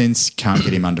ever since, can't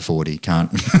get him under 40.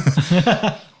 Can't.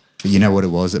 You know what it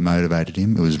was that motivated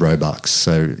him? It was Robux.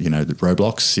 So, the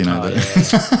Roblox, Roblox.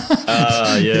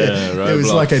 It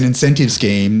was like an incentive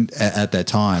scheme at that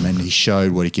time, and he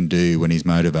showed what he can do when he's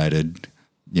motivated,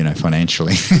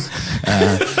 financially.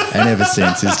 And ever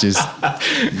since, it's just,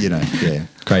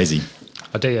 crazy.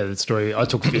 I'll tell you the story. I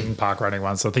took Finn park running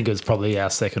once. I think it was probably our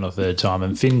 2nd or 3rd time.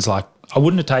 And Finn's like, I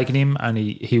wouldn't have taken him, and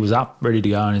he was up, ready to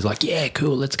go. And he's like, yeah,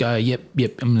 cool, let's go. Yep,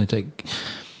 I'm going to take.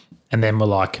 And then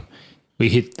we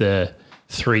hit the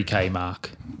 3K mark,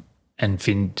 and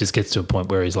Finn just gets to a point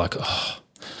where he's like, oh,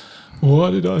 why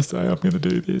did I say I'm going to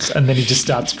do this? And then he just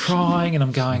starts crying, and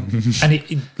I'm going, and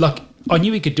I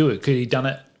knew he could do it because he'd done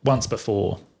it once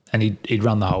before, and he'd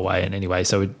run the whole way. And anyway,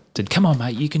 so we said, come on,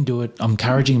 mate, you can do it. I'm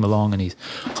encouraging him along, and he's,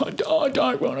 I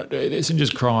don't want to do this, and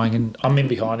just crying. And I'm in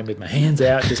behind him with my hands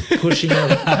out, just pushing him.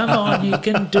 Come on, you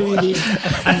can do this.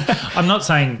 And I'm not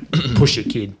saying push your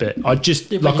kid, but I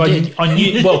just, I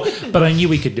knew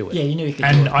we could do it. Yeah, you knew he could do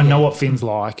it. And I know what Finn's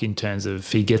like in terms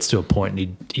of he gets to a point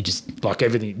and he just, like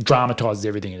everything, dramatises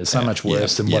everything into so much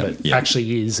worse than what it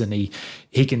actually is. And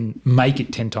he can make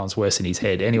it 10 times worse in his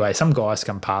head. Anyway, some guys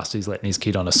come past, he's letting his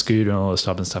kid on a scooter and all this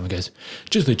type of stuff, and goes,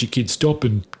 just let your kid stop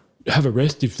and have a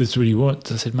rest if that's what he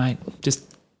wants. I said, mate,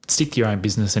 just stick to your own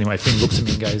business. Anyway, Finn looks at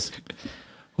me and goes,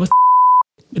 what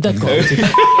the that guy?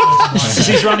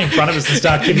 He's running in front of us and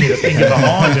start giving me the finger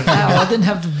behind him. I didn't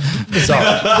have the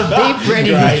beep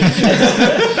ready.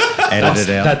 Edit it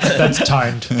out. That's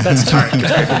toned. That's toned.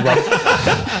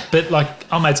 But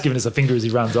our mate's giving us a finger as he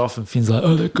runs off, and Finn's like,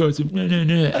 oh, that guy's no.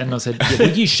 And I said, will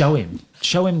you show him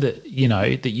that,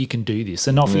 that you can do this.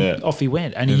 And off he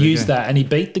went. And he used that, and he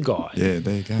beat the guy. Yeah,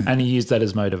 there you go. And he used that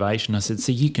as motivation. I said,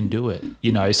 see, you can do it.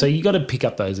 So you got to pick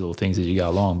up those little things as you go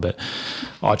along. But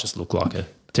I just look like a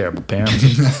terrible parent,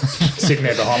 sitting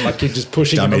there behind my kid, just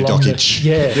pushing him along.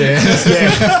 Yeah.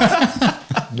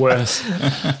 Worse.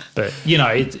 But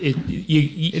it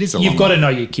is. You've got to know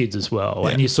your kids as well,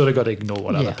 and you sort of got to ignore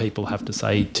what other people have to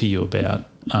say to you about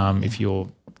if you're.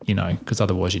 Because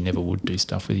otherwise you never would do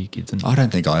stuff with your kids. And I don't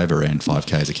think I ever ran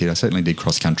 5K as a kid. I certainly did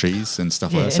cross countries and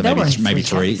stuff like that. So maybe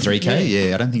 3K.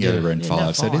 Yeah, I don't think I ever ran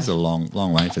 5. So it is a long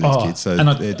way for these kids. So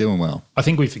they're doing well. I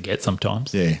think we forget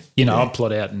sometimes. Yeah. I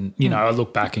plot out and, I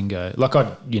look back and go,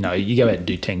 you go out and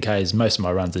do 10Ks. Most of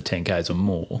my runs are 10Ks or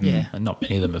more. Yeah. And not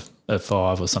many of them are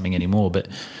 5 or something anymore. But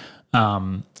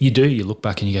you look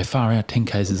back and you go, far out,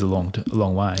 10Ks is a long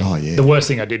way. Oh, yeah. The worst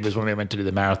thing I did was when we went to do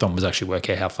the marathon was actually work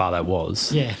out how far that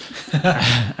was. Yeah.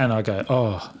 And I go,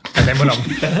 oh. And then when I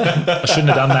shouldn't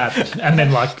have done that. And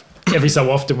then every so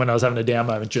often when I was having a down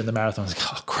moment during the marathon, I was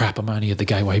like, oh, crap, I'm only at the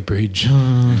Gateway Bridge,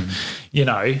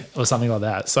 or something like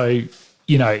that. So,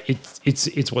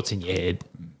 it's what's in your head.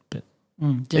 But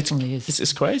definitely is.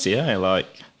 It's crazy, eh?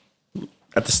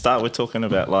 at the start we're talking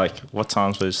about like what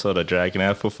times we're sort of dragging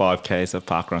out for 5Ks at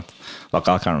parkrun. Like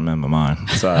I can't remember mine,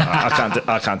 so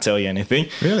I can't tell you anything.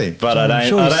 Really? But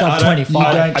So I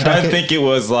don't think it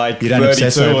was like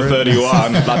 32 or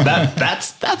 31. Like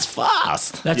that's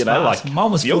fast. That's you know, fast. like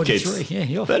Mine was your 43. kids, Yeah,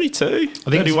 you're 32,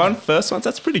 31 first ones.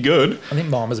 That's pretty good. I think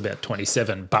mine was about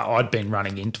 27, but I'd been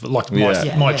running interval. Like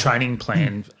Yeah. my training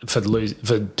plan for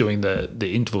doing the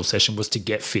interval session was to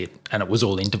get fit, and it was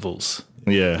all intervals.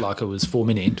 Yeah. Like it was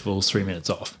 4-minute intervals, 3 minutes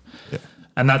off. Yeah.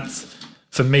 And that's,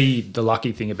 for me, the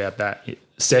lucky thing about that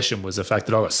session was the fact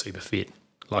that I got super fit.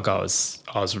 Like I was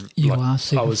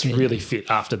fit. really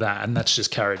fit after that, and that's just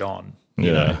carried on.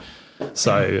 You know.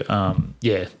 So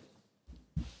it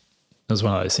was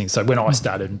one of those things. So when I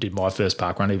started and did my first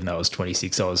park run, even though I was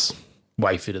 26, I was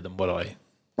way fitter than what I'd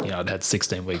had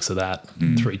 16 weeks of that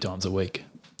 3 times a week.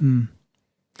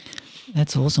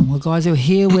 That's awesome. Well, guys, we're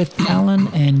here with Alan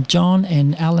and John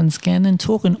and Alan Scanlon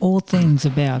talking all things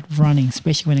about running,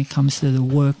 especially when it comes to the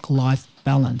work-life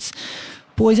balance.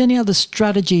 Boys, any other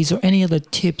strategies or any other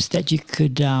tips that you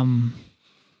could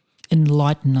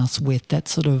enlighten us with? That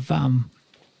sort of,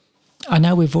 I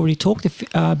know we've already talked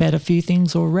about a few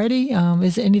things already.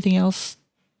 Is there anything else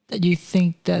that you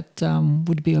think that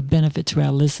would be a benefit to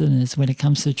our listeners when it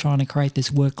comes to trying to create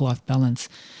this work-life balance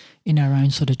in our own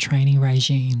sort of training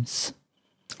regimes?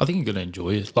 I think you're going to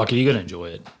enjoy it. Like you're going to enjoy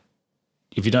it.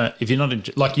 If you're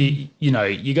not like you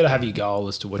got to have your goal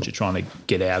as to what you're trying to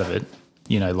get out of it.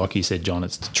 You know, like you said, John,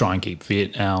 it's to try and keep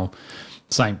fit. Al,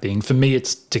 same thing. For me,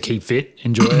 it's to keep fit,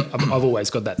 enjoy it. I've always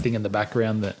got that thing in the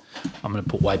background that I'm going to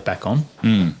put weight back on.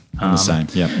 I'm the same.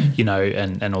 Yeah. You know,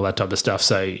 and all that type of stuff.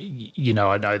 So, you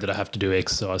know, I know that I have to do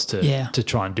exercise to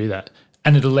try and do that,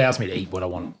 and it allows me to eat what I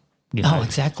want. You know? Oh,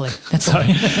 exactly. That's so,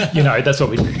 you know, that's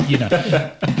what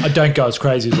I don't go as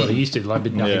crazy as what I used to. Like,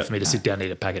 it'd been nothing for me to sit down and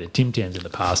eat a packet of Tim Tams in the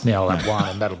past. Now I'll have one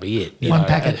and that'll be it. One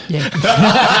packet,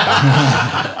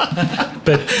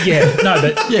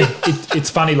 it's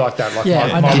funny like that. Like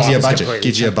my gives you a budget.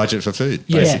 Gives you a budget for food,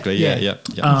 basically. Yeah.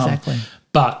 Exactly.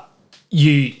 But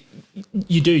you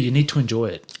need to enjoy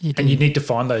it. And you need to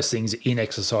find those things in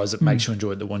exercise that makes you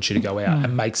enjoy it, that wants you to go out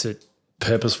and makes it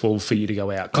purposeful for you to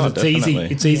go out. Because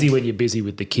it's easy when you're busy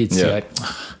with the kids to go,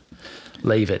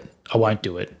 leave it, I won't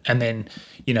do it. And then,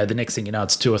 you know, the next thing you know,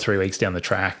 it's 2 or 3 weeks down the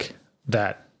track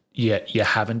that you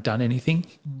haven't done anything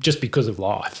just because of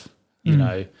life, you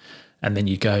know. And then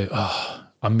you go, oh,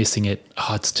 I'm missing it.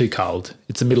 Oh, it's too cold.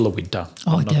 It's the middle of winter.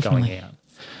 I'm not going out.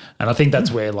 And I think that's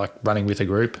where, like, running with a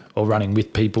group or running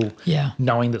with people,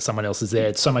 knowing that someone else is there,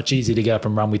 it's so much easier to get up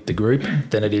and run with the group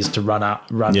than it is to run.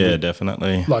 Yeah,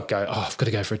 definitely. Like, go, I've got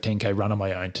to go for a 10K run on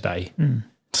my own today.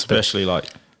 Especially like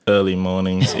early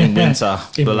mornings in winter,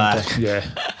 black. Yeah.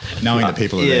 Knowing that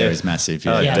people are there is massive.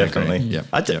 Yeah, definitely. Yeah.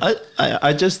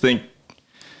 I just think,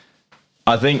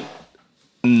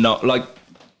 not like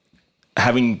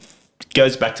having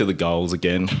goes back to the goals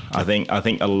again. I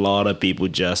think a lot of people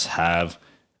just have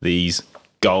these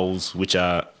goals which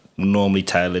are normally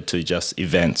tailored to just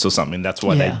events or something. That's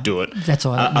why they do it. That's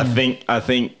all. I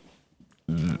think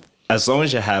as long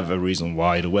as you have a reason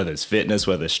why, whether it's fitness,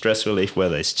 whether it's stress relief,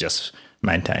 whether it's just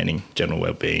maintaining general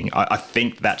well-being, I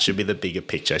think that should be the bigger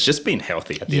picture. It's just being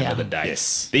healthy at the end of the day.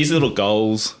 Yes. These little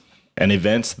goals and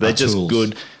events, they're just tools.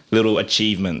 Good little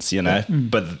achievements, you know,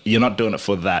 but you're not doing it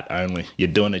for that only. You're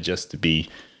doing it just to be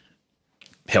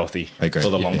healthy for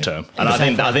the long term. And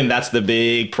exactly. I think that's the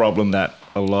big problem that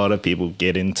a lot of people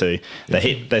get into.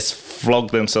 They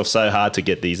flog themselves so hard to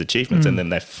get these achievements and then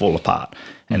they fall apart.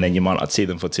 And then you might not see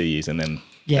them for 2 years and then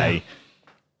they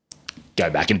go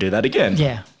back and do that again.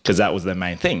 Yeah. Because that was their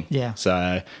main thing. Yeah.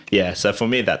 So for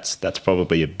me that's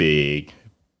probably a big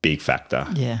factor.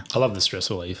 Yeah. I love the stress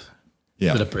relief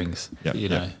that it brings. Yeah. You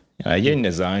know. You're in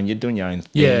the zone. You're doing your own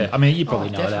thing. Yeah, I mean, you probably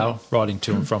know it, Al, riding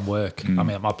to and from work. I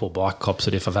mean, my poor bike cops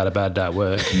it if I've had a bad day at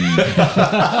work.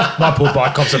 My poor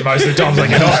bike cops it most of the times I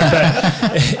get on.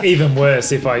 But even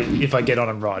worse, if I get on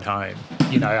and ride home,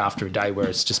 you know, after a day where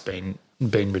it's just been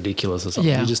ridiculous or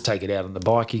something, you just take it out on the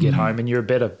bike. You get home and you're a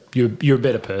better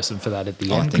person for that at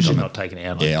the end because you're not taking it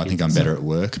out. I think I'm better at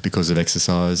work because of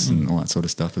exercise and all that sort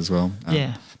of stuff as well.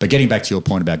 Yeah. But getting back to your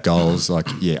point about goals, like,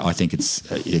 I think it's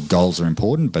goals are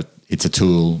important, but it's a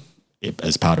tool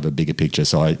as part of a bigger picture.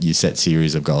 So you set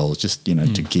series of goals just, you know,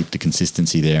 to keep the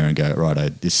consistency there and go, right,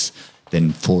 this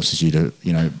then forces you to,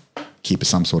 you know, keep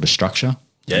some sort of structure.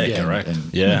 Yeah, correct.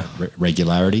 And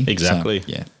regularity. Exactly.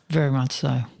 So, Very much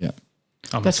so. Yeah.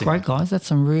 That's great, guys. That's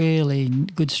some really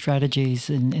good strategies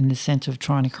in the sense of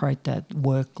trying to create that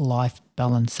work-life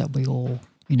balance that we all,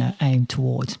 you know, aim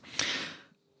towards.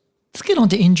 Let's get on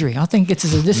to injury. I think this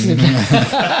is I'm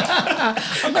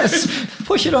going to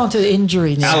push it on to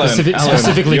injury now.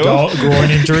 Specifically groin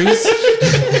injuries.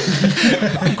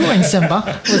 Groin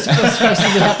Simba was supposed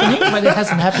to be happening, but it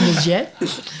hasn't happened as yet.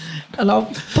 And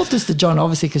I'll put this to John,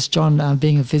 obviously, because John,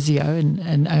 being a physio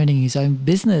and owning his own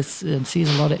business, and sees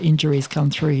a lot of injuries come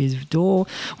through his door.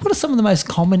 What are some of the most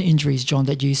common injuries, John,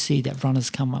 that you see that runners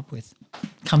come in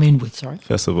with?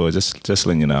 First of all, just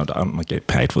letting you know, I'm gonna get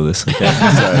paid for this. Okay?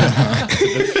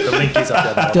 The link is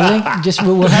up there. The link,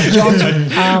 we'll have John's okay.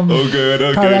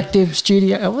 Proactive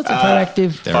Studio. What's it?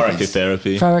 Proactive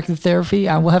Therapy. Proactive Therapy.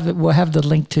 We'll have the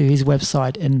link to his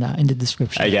website in the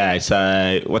description. Okay,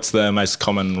 so what's the most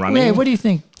common running? Yeah, what do you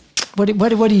think? What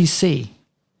do you see?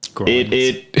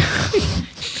 It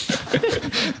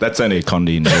that's only a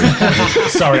condi injury.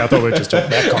 Sorry, I thought we were just talking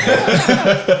about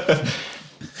condi.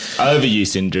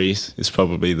 Overuse injuries is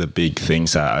probably the big thing.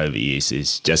 So overuse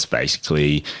is just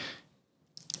basically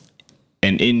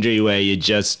an injury where you're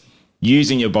just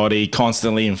using your body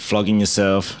constantly and flogging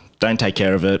yourself, don't take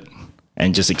care of it,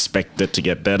 and just expect it to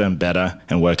get better and better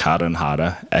and work harder and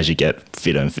harder as you get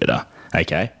fitter and fitter.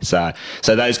 Okay, so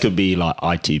those could be like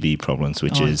ITB problems,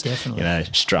 which is definitely.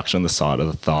 Structure on the side of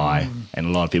the thigh, and a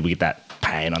lot of people get that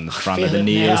pain on the front of the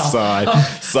knee, side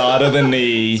of the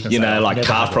knee. Like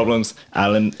calf problems.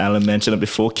 Alan mentioned it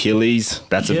before. Achilles,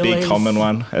 that's a big common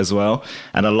one as well.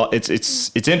 And a lot.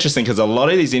 It's interesting because a lot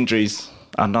of these injuries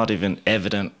are not even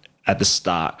evident at the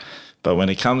start. But when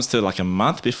it comes to like a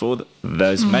month before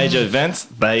those major events,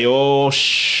 they all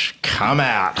come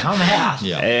out.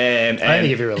 Yeah. And I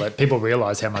don't think if people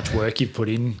realise how much work you've put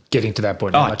in getting to that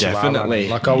point. How much definitely.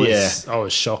 Like I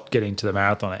was shocked getting to the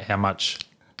marathon at how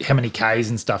many Ks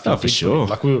and stuff. For sure.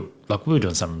 Like we were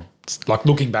doing some. Like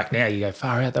looking back now, you go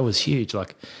far out. That was huge.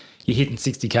 Like you're hitting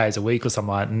 60 Ks a week or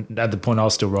something like that. And at the point I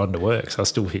was still riding to work, so I was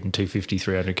still hitting 250,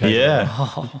 300 Ks.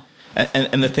 Yeah.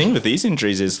 And the thing with these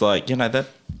injuries is like, that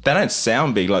they don't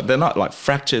sound big. Like they're not like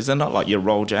fractures. They're not like you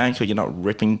rolled your ankle. You're not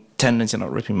ripping tendons. You're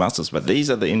not ripping muscles. But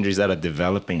these are the injuries that are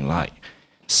developing like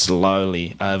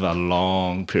slowly over a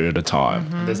long period of time.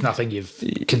 Mm-hmm. There's nothing you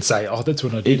can say, that's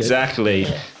when I did exactly.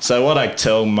 Yeah. So what I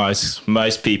tell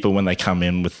most people when they come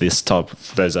in with those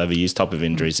overused type of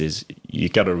injuries is you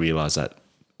got to realise that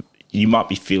you might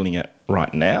be feeling it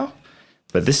right now,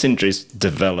 but this injury's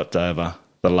developed over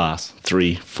the last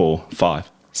 3, 4,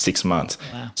 5, 6 months.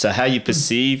 Wow. So how you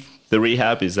perceive the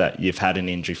rehab is that you've had an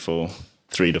injury for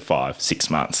 3 to 5, 6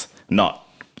 months, not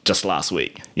just last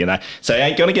week, So you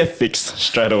ain't going to get fixed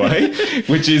straight away,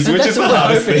 which is the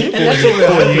hardest thing. And that's 4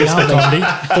 years for Condi.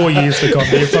 4 years for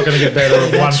Condi. It's not going to get better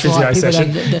in one physio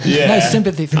session. No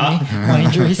sympathy for me, my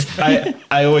injuries.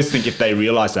 I always think if they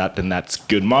realise that, then that's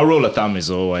good. My rule of thumb is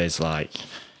always like,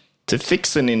 to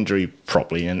fix an injury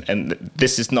properly, and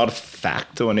this is not a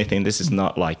fact or anything. This is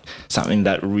not like something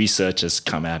that researchers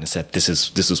come out and said, this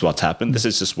is what's happened. This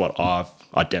is just what I've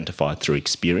identified through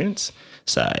experience.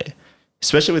 So,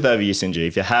 especially with overuse injury,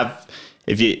 if you had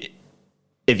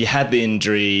the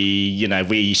injury,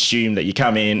 we assume that you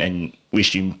come in and we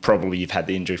assume probably you've had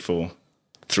the injury for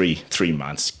three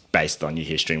months based on your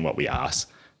history and what we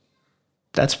ask.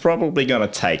 That's probably going to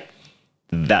take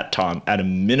that time at a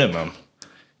minimum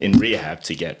in rehab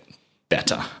to get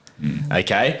better.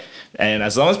 Okay? And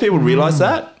as long as people realise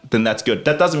that, then that's good.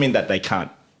 That doesn't mean that they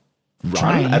can't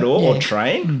run at all or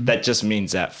train. That just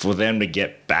means that for them to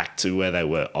get back to where they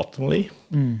were optimally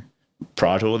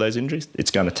prior to all those injuries,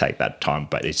 it's going to take that time,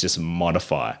 but it's just a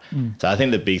modifier. So I think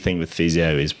the big thing with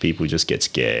physio is people just get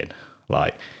scared.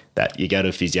 Like that you go to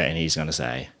a physio and he's going to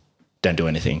say, don't do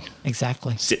anything.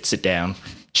 Exactly. Sit down,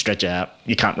 stretch out.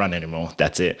 You can't run anymore.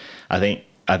 That's it. I think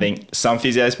some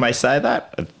physios may say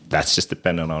that. That's just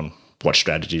dependent on what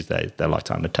strategies they like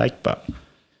to undertake. But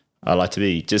I like to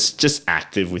be just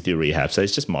active with your rehab. So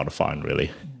it's just modifying really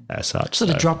as such. Sort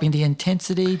of dropping the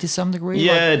intensity to some degree?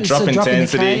 Yeah, drop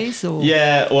intensity.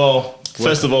 Yeah, well,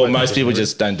 first of all, most people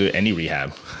just don't do any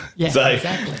rehab. Yeah,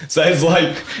 exactly. So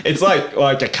it's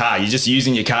like a car. You're just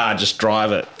using your car, just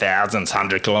drive it thousands,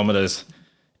 100 kilometers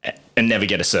and never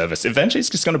get a service. Eventually it's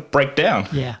just going to break down.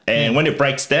 Yeah. And when it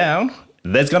breaks down,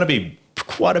 there's going to be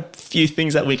quite a few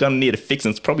things that we're going to need to fix,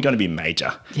 and it's probably going to be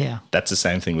major. Yeah. That's the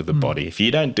same thing with the body. If you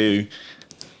don't do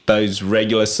those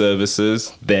regular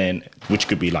services, then which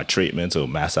could be like treatments or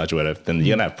massage or whatever, then you're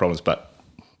going to have problems. But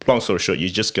long story short, you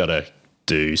just got to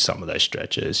do some of those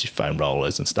stretches, your foam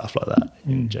rollers and stuff like that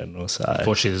in general. So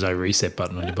unfortunately, there's no reset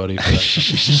button on your body for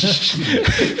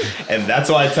that. And that's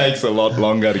why it takes a lot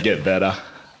longer to get better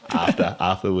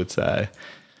afterwards. So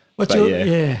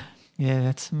Yeah,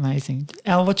 that's amazing.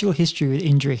 Al, what's your history with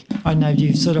injury? I know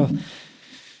you've sort of...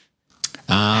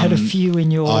 had a few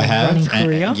in your running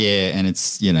career? And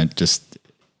it's, just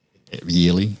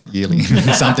yearly.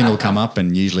 Something will come up,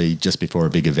 and usually just before a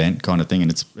big event kind of thing,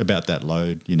 and it's about that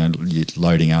load, you're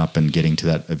loading up and getting to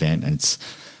that event, and it's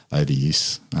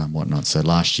overuse, whatnot. So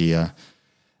last year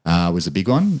was a big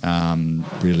one,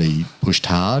 really pushed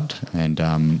hard, and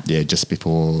just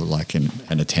before like an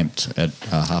attempt at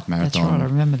a half marathon. That's right, I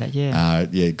remember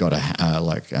that, got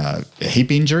a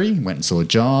hip injury, went and saw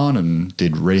John and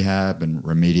did rehab and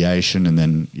remediation, and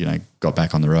then, got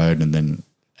back on the road, and then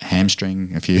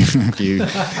hamstring a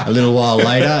little while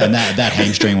later, and that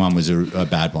hamstring one was a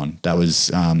bad one. That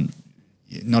was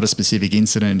not a specific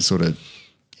incident, sort of,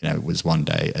 was one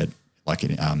day at like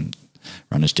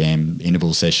Runners Jam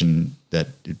interval session that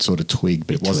it sort of twigged,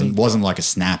 but it wasn't like a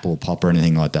snap or pop or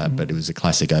anything like that, but it was a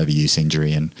classic overuse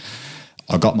injury. And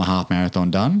I got my half marathon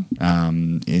done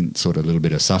in sort of a little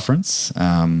bit of sufferance.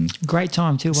 Great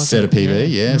time too, wasn't set it? Set a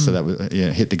PB, so that was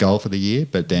hit the goal for the year.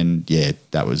 But then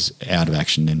that was out of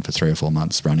action then for 3 or 4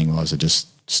 months running wise. I just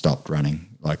stopped running,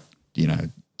 like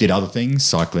did other things,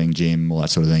 cycling, gym, all that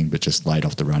sort of thing, but just laid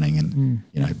off the running, and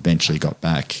eventually got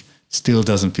back. Still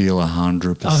doesn't feel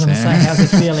 100%. I was going to say, how's it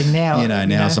feeling now?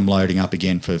 Now as I'm loading up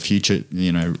again for future,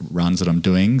 runs that I'm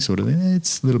doing, sort of,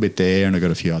 it's a little bit there, and I've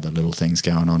got a few other little things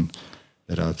going on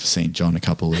that I've seen John a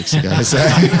couple of weeks ago. So,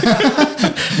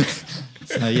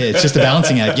 it's just a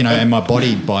balancing act, and my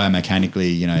body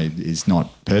biomechanically, is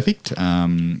not perfect,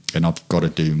 and I've got to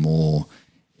do more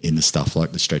in the stuff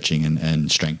like the stretching and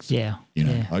strength.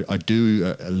 I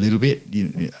do a little bit.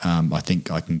 I think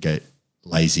I can get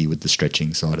lazy with the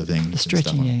stretching side of things. The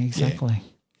stretching, exactly.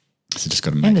 Yeah. So just got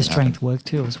to make and the it strength happen. work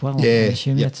too as well. I Yeah,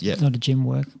 assume that's not a gym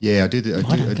work. Yeah, I do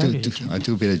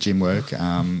a bit of gym work.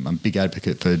 I'm a big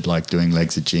advocate for like doing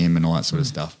legs at gym and all that sort of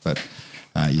stuff. But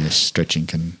stretching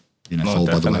can fall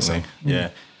by the wayside.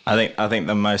 Yeah, I think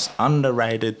the most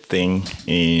underrated thing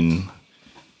in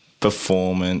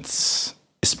performance,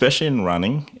 especially in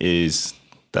running, is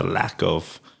the lack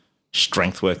of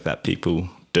strength work that people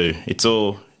do. It's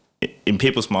all in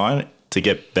people's mind. To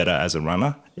get better as a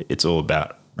runner, it's all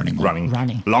about running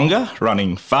longer,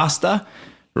 running faster,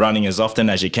 running as often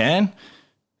as you can.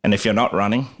 And if you're not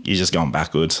running, you're just going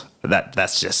backwards.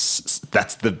 That's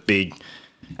the big.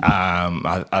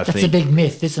 I think that's a big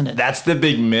myth, isn't it? That's the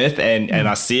big myth, and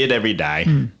I see it every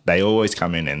day. They always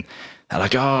come in and they're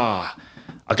like, "Oh,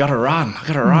 I gotta run.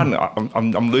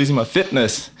 I'm losing my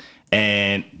fitness."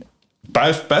 And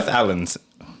both Allens,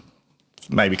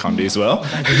 maybe Condi as well.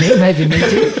 Maybe me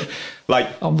too.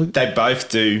 They both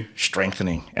do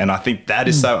strengthening, and I think that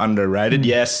is so underrated.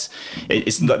 Yes,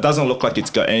 it doesn't look like it's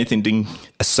got anything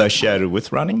associated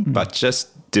with running, but just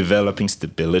developing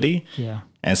stability. Yeah.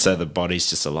 And so the body's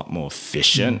just a lot more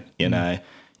efficient. You're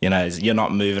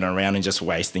not moving around and just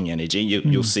wasting energy.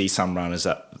 You'll see some runners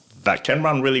that can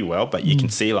run really well, but you can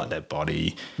see like their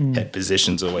body head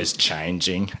position's always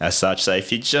changing as such. So if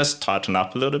you just tighten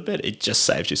up a little bit, it just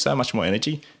saves you so much more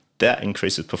energy. That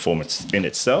increases performance in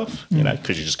itself,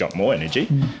 because you just got more energy,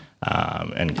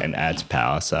 and adds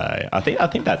power. So I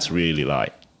think that's really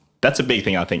that's a big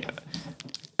thing. I think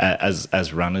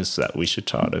as runners that we should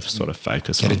try to sort of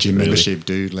focus on. Get a gym membership,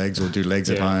 do legs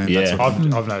at home. Yeah,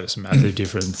 I've noticed a massive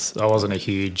difference. I wasn't a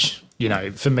huge,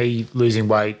 for me, losing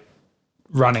weight,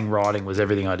 running, riding was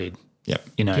everything I did. Yep.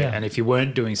 And if you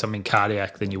weren't doing something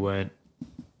cardiac, then you weren't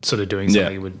sort of doing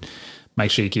something that would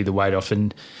make sure you keep the weight off.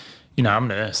 And I'm a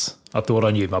nurse. I thought I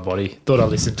knew my body, thought I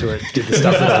listened to it, did the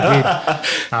stuff that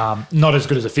I did. Not as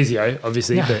good as a physio,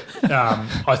 obviously, but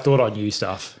I thought I knew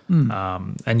stuff.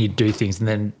 And you'd do things. And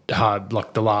then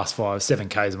like the last 7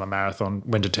 Ks of my marathon,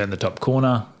 went to turn the top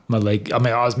corner, my leg, I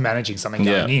was managing something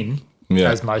going in,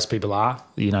 as most people are.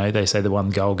 They say the one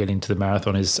goal getting to the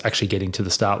marathon is actually getting to the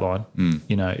start line.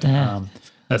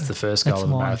 That's the first goal of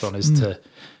the marathon is to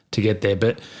get there.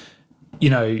 But,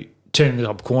 turning the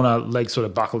top corner, legs sort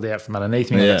of buckled out from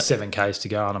underneath me. 7 Ks to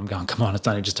go, and I'm going, come on, it's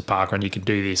only just a park run. You can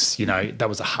do this. That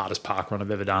was the hardest park run I've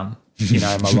ever done, in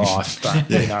my life. But,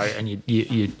 and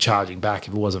you're charging back.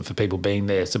 If it wasn't for people being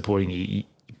there supporting you, you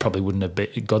probably wouldn't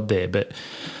have got there. But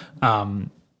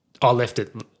I left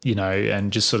it,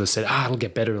 and just sort of said, it'll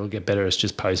get better. It's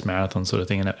just post-marathon sort of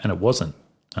thing. And it wasn't.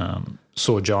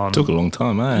 Saw John. Took a long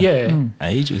time, eh? Yeah.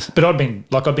 Ages. But I've been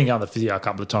going to the physio a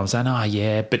couple of times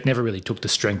saying, but never really took the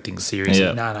strength thing seriously.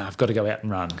 Yeah. No, I've got to go out and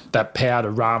run. That power to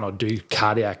run or do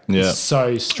cardiac is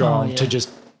so strong to just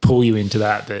pull you into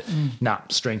that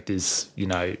strength is,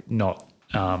 not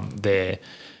there.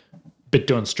 But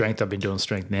doing strength, I've been doing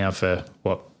strength now for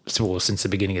since the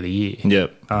beginning of the year.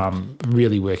 Yep.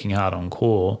 Really working hard on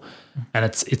core. And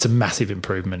it's a massive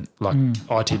improvement. Like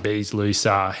ITBs,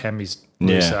 Lusa, Hami's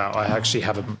I actually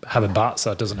have a butt,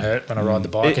 so it doesn't hurt when I ride the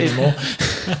bike anymore.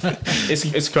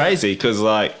 It's crazy because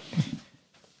like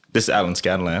this Alan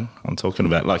Scatterland I'm talking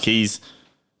about, like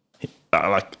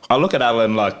I look at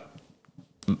Alan like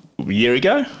a year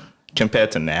ago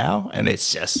compared to now, and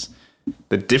it's just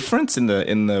the difference in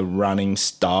the running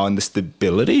style and the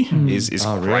stability is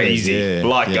crazy. Really? Yeah,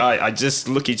 like I just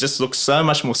look, he just looks so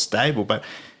much more stable. But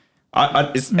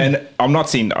and I'm not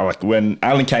seeing like when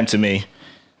Alan came to me,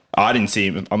 I didn't see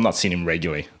him. I'm not seeing him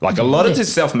regularly. Like a lot of it's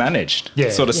self-managed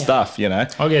sort of stuff, you know.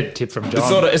 I'll get a tip from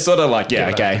John. It's sort of like,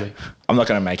 okay, I'm not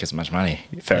going to make as much money.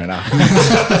 Fair enough.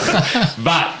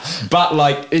 but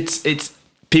like it's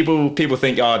people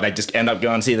think, oh, they just end up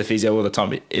going and see the physio all the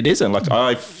time. It isn't. Like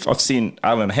I've seen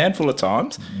Alan a handful of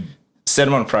times, set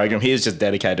him on a program. He is just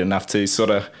dedicated enough to sort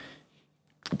of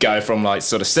go from like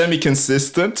sort of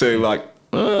semi-consistent to like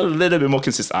a little bit more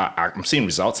consistent. I'm seeing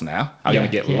results now. I'm going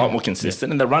to get a lot more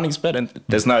consistent, and the running's better. And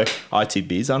there's no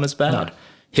ITBs on as bad,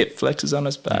 hip flexors on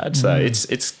as bad. So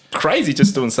it's crazy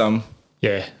just doing some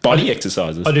body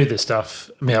exercises. I do this stuff.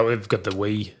 I mean, we've got the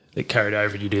Wii that carried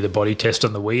over, and you do the body test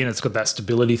on the Wii, and it's got that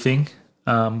stability thing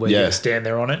where you stand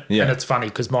there on it. Yeah. And it's funny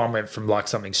because mine went from like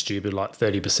something stupid like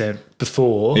 30%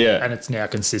 before, and it's now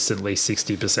consistently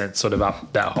 60% sort of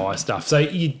up that high stuff. So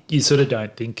you sort of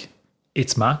don't think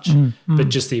it's much, but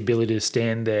just the ability to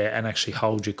stand there and actually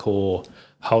hold your core,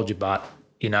 hold your butt,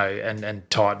 you know, and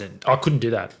tighten it. I couldn't do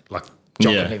that. Like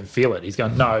John didn't even feel it. He's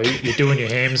going, no, you're doing your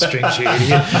hamstrings, you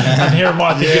idiot. And here am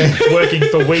I thinking, working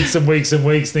for weeks and weeks and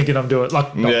weeks thinking I'm doing,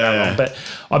 like, not that long, but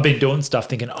I've been doing stuff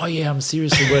thinking, oh, yeah, I'm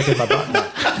seriously working my butt. No,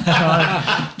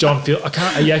 John, I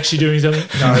can't, are you actually doing something?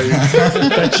 No,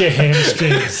 that's your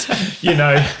hamstrings, you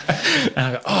know. And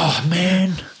I go, oh,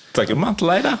 man. It's like a month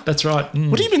later. That's right.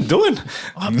 What have you been doing?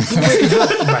 I've been working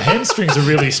hard. My hamstrings are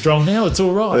really strong now. It's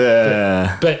all right.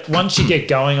 Yeah. But once you get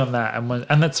going on that,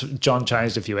 and that's John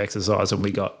changed a few exercises when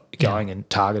we got going and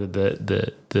targeted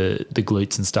the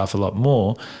glutes and stuff a lot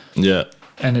more. Yeah.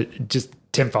 And it just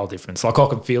tenfold difference. Like I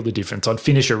can feel the difference. I'd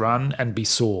finish a run and be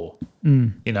sore.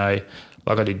 You know,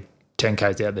 like I did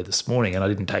 10Ks out there this morning and I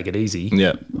didn't take it easy.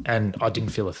 Yeah. And I didn't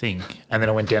feel a thing. And then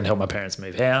I went down to help my parents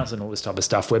move house and all this type of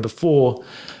stuff, where before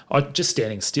I just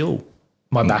standing still,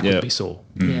 my back would be sore,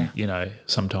 you know,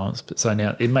 sometimes. But so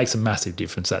now it makes a massive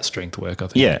difference, that strength work, I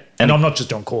think. Yeah. And I'm not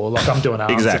just on core, like I'm doing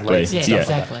arms and legs and stuff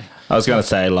exactly. like that. I was going to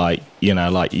say, like, you know,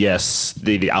 like, yes,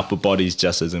 the upper body is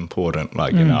just as important.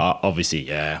 Like, you know, obviously,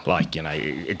 like, you know,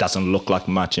 it doesn't look like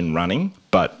much in running,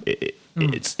 but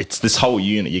it's this whole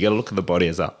unit. You got to look at the body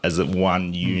as a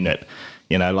one unit.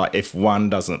 You know, like if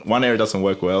one area doesn't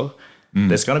work well,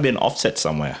 there's going to be an offset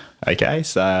somewhere. Okay,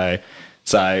 so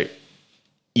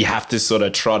you have to sort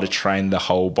of try to train the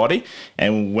whole body.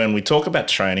 And when we talk about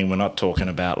training, we're not talking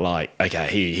about like, okay,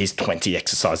 here's 20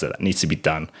 exercises that needs to be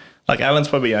done. Like Alan's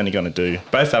probably only going to do,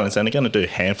 both Alan's only going to do a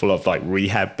handful of like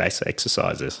rehab-based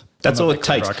exersations. That's all it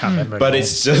takes. I can't remember. But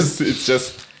it's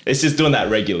just doing that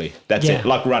regularly. That's it.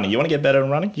 Like running. You want to get better in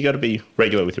running? You got to be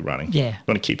regular with your running. Yeah. You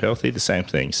want to keep healthy? The same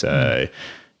thing. So,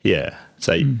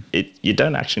 So you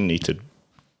don't actually need to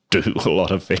do a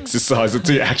lot of exercise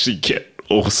to actually get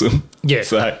awesome. Yeah.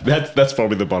 So that's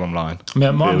probably the bottom line. I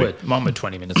mean, mine were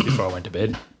 20 minutes before I went to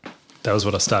bed. That was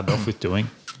what I started off with doing.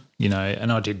 You know,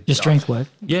 and I did your strength work.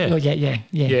 Yeah. Oh,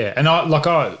 yeah. And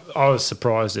I was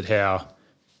surprised at how,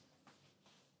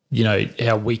 you know,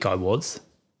 how weak I was.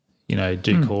 You know,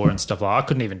 do core and stuff like that. I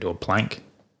couldn't even do a plank,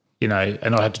 you know,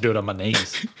 and I had to do it on my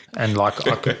knees. And like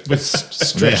I could with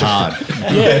stretch hard.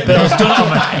 Yeah, but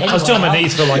I was doing my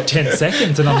knees for like 10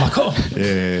 seconds and I'm like,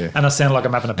 and I sound like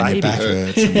I'm having a baby.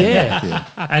 Yeah.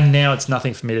 And now it's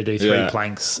nothing for me to do 3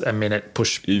 planks a minute,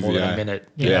 push more than a minute.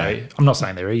 You know, I'm not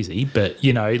saying they're easy, but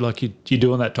you know, like you're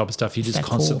doing that type of stuff, you're just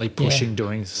constantly pushing,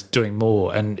 doing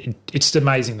more. And it's just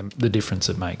amazing the difference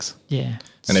it makes. Yeah.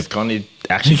 And if Connie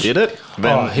actually did it,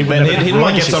 then he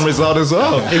might get some result as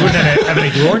well. He wouldn't have any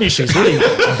groin issues, would he?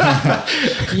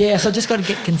 Yeah, so just got to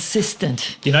get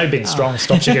consistent. You know, being strong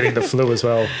stops you getting the flu as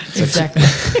well. Exactly.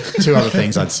 2 other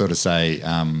things I'd sort of say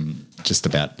just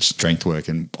about strength work.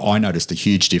 And I noticed a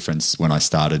huge difference when I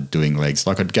started doing legs.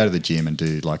 Like I'd go to the gym and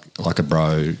do like a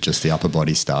bro, just the upper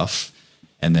body stuff.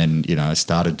 And then, you know, I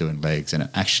started doing legs and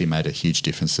it actually made a huge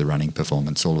difference to the running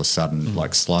performance. All of a sudden,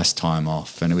 like sliced time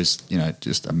off and it was, you know,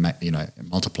 just a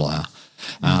multiplier.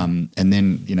 And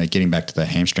then, you know, getting back to the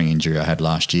hamstring injury I had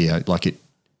last year, like it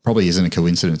probably isn't a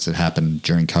coincidence it happened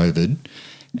during COVID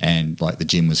and like the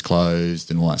gym was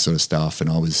closed and all that sort of stuff. And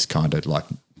I was kind of like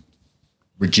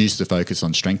reduced the focus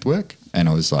on strength work and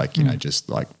I was like, you know, just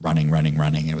like running.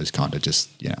 It was kind of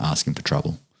just, you know, asking for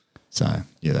trouble. So,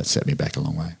 yeah, that set me back a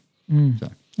long way. So.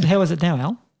 How is it now,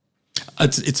 Al?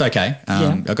 It's okay.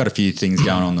 I've got a few things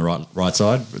going on the right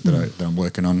side that I'm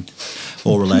working on,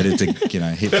 all related to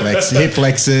hip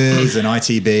flexors and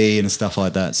ITB and stuff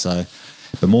like that. So,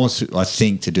 but more I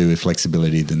think to do with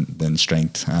flexibility than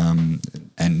strength,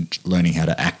 and learning how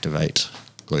to activate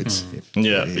glutes.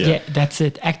 Yeah, that's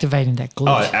it. Activating that glute.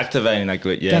 Oh, activating that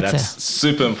glute. Yeah, that's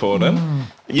super important.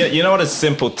 Yeah, you know what a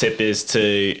simple tip is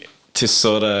to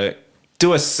sort of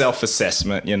do a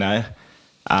self-assessment.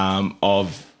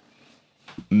 Of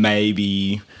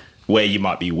maybe where you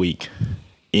might be weak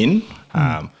in.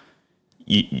 And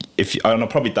I've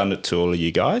probably done it to all of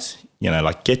you guys.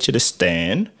 Like get you to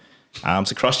stand,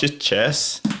 arms across your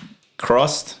chest,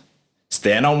 crossed.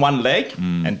 Stand on one leg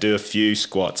and do a few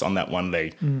squats on that one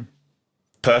leg.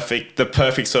 Perfect. The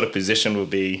perfect sort of position will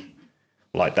be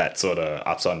like that sort of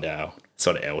upside down,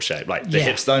 sort of L shape. Like the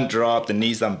hips don't drop, the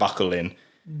knees don't buckle in.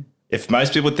 If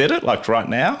most people did it like right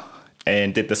now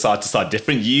and did the side to side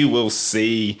different, you will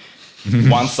see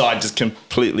one side just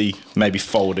completely maybe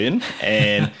fold in,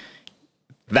 and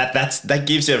that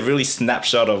gives you a really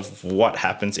snapshot of what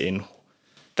happens in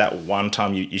that one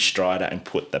time you stride out and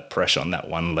put the pressure on that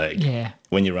one leg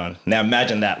when you run. Now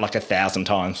imagine that like 1,000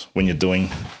 times when you're doing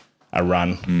a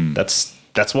run. That's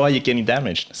why you're getting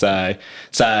damaged. So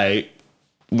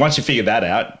once you figure that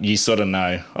out, you sort of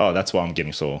know, oh, that's why I'm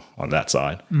getting sore on that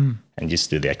side, and just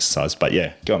do the exercise. But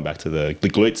yeah, going back to the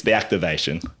glutes, the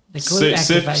activation. The glute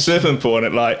activation. Super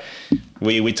important. Like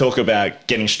we talk about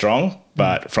getting strong,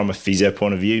 but from a physio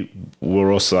point of view,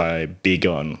 we're also big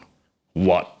on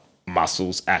what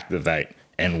muscles activate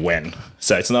and when.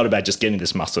 So it's not about just getting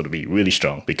this muscle to be really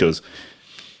strong, because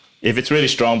if it's really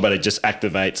strong but it just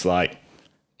activates like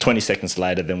 20 seconds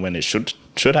later than when it should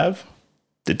have,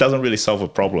 it doesn't really solve a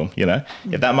problem.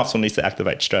 If that muscle needs to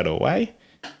activate straight away,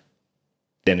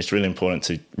 then it's really important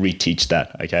to reteach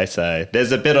that. Okay, so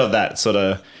there's a bit of that sort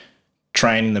of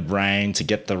training the brain to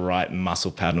get the right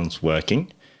muscle patterns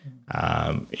working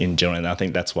in general, and I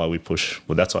think that's why we push.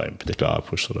 Well, that's why in particular I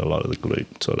push sort of a lot of the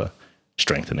glute sort of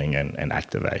strengthening and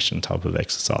activation type of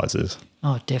exercises.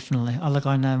 Oh, definitely.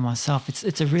 I know myself.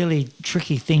 It's a really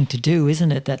tricky thing to do,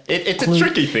 isn't it? It's a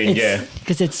tricky thing,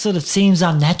 because it sort of seems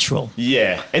unnatural.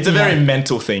 Yeah, it's a very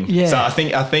mental thing. Yeah. So I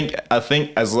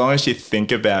think as long as you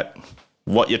think about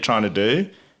what you're trying to do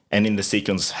and in the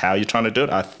sequence how you're trying to do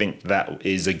it, I think that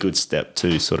is a good step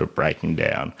to sort of breaking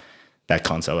down that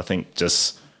concept. I think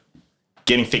just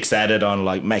getting fixated on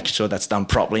like making sure that's done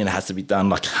properly and it has to be done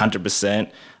like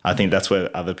 100%. I think that's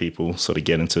where other people sort of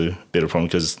get into a bit of a problem,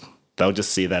 because they'll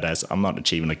just see that as I'm not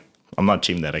achieving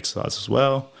that exercise as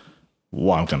well.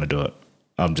 Why I'm going to do it?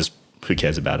 Who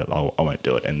cares about it? I won't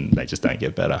do it, and they just don't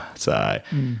get better. So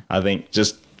I think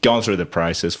just going through the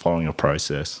process, following a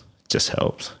process, just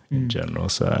helps in general.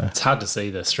 So it's hard to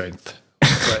see the strength.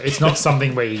 It's not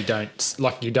something where you don't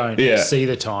see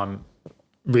the time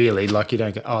really. Like you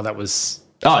don't go, oh, that was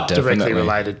directly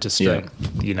related to strength,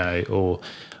 or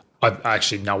I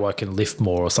actually know I can lift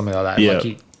more or something like that. Yeah.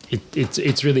 Like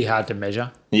it's really hard to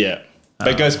measure. Yeah. But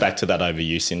it goes back to that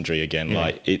overuse injury again. Yeah.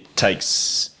 Like it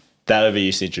takes, that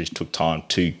overuse injury took time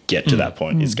to get to that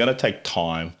point. It's going to take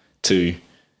time to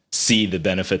see the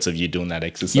benefits of you doing that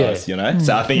exercise,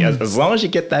 So I think as long as you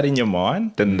get that in your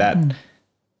mind, then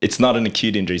it's not an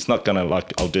acute injury. It's not going to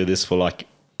like, I'll do this for like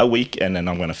a week and then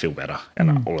I'm going to feel better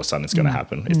and all of a sudden it's going to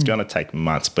happen. It's going to take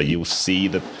months, but you'll see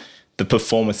the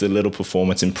performance, the little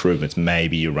performance improvements.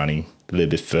 Maybe you're running a little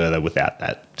bit further without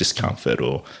that discomfort,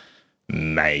 or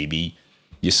maybe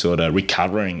you're sort of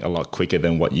recovering a lot quicker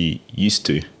than what you used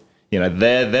to.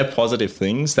 They're positive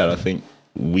things that I think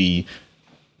we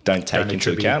don't take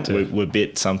into account. We're a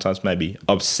bit sometimes maybe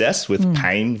obsessed with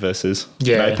pain versus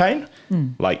no pain.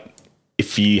 Like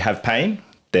if you have pain,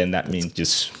 then that means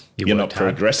just you're not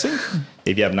progressing.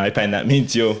 If you have no pain, that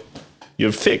means you're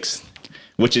fixed,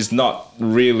 which is not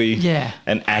really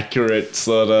an accurate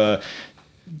sort of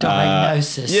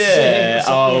diagnosis.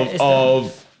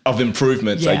 Of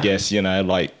improvements, I guess.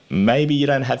 Like maybe you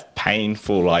don't have pain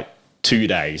for like 2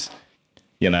 days.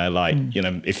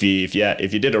 If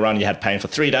you did a run, you had pain for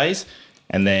 3 days,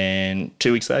 and then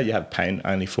 2 weeks later you have pain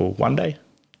only for 1 day.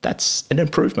 That's an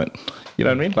improvement. You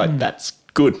know what I mean? Like that's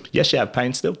good. Yes, you have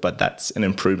pain still, but that's an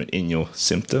improvement in your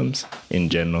symptoms in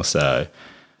general. So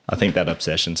I think that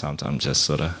obsession sometimes just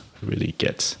sort of really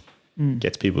gets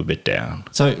people a bit down.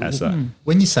 So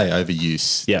when you say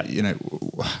overuse,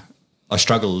 I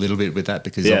struggle a little bit with that,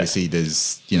 because obviously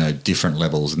there's, different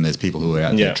levels, and there's people who are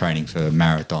out there training for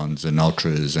marathons and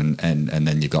ultras, and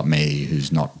then you've got me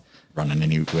who's not running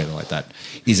anywhere like that.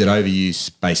 Is it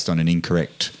overuse based on an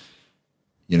incorrect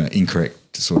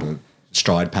sort of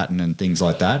stride pattern and things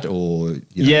like that, or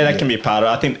that can be a part of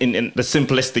it. I think in the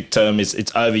simplistic term is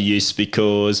it's overuse,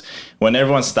 because when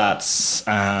everyone starts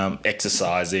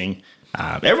exercising,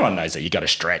 everyone knows that you got to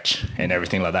stretch and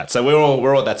everything like that. So we're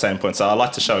all at that same point. So I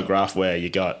like to show a graph where you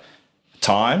got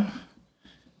time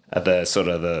at the sort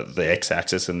of the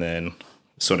x-axis, and then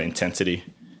sort of intensity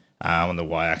on the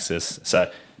y-axis.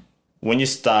 So when you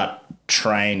start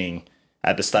training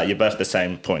at the start, you're both at the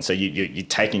same point. So you're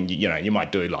taking, you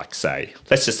might do like, say,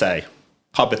 let's just say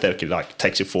hypothetically, like it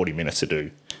takes you 40 minutes to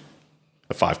do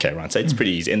a 5K run. So it's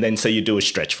pretty easy. And then so you do a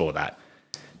stretch for that.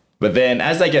 But then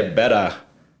as they get better,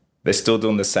 they're still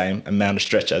doing the same amount of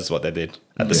stretch as what they did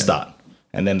at the start.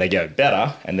 And then they get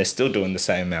better and they're still doing the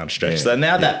same amount of stretch. So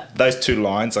now that those two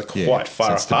lines are quite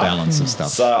far apart. The balance of stuff.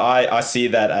 So I see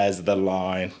that as the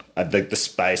line, the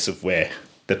space of where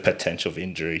the potential of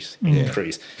injuries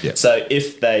increase. Yeah. So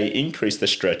if they increase the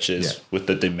stretches with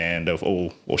the demand of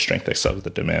or strength exercise with the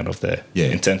demand of their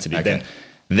intensity,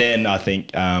 then I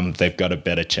think they've got a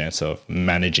better chance of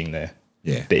managing their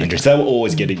injuries. They will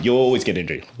always get it. You'll always get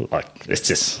injury. Like it's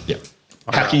just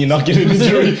how can you not get an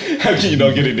injury? How can you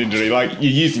not get an injury? Like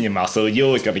you're using your muscle, you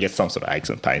always got to get some sort of aches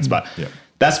and pains. But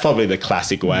that's probably the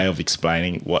classic way of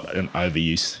explaining what an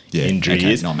overuse injury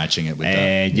is. Not matching it with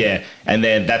that.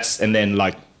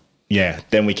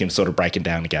 Then we can sort of break it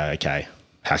down and go, okay,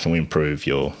 how can we improve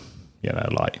your,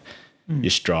 your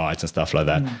strides and stuff like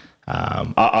that?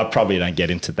 I probably don't get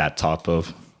into that type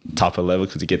of level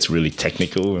because it gets really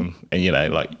technical and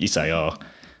like you say,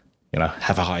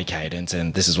 have a high cadence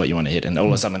and this is what you want to hit, and all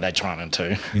of a sudden they're trying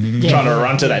to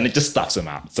run to that, and it just stuffs them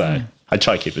up. So I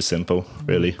try to keep it simple,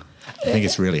 really. I think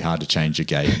it's really hard to change your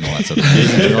gait and all that sort of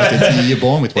thing. Like you're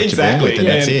born with what you're born with, and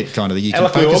that's it. Kind of, you can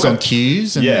focus on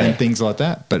cues and things like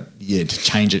that. But to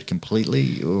change it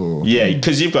completely,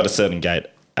 because you've got a certain gait,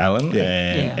 Alan,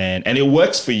 and it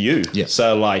works for you. Yeah.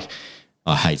 So like,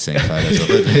 I hate seeing photos of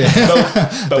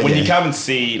it. but when you come and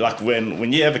see, like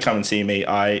when you ever come and see me,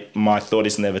 my thought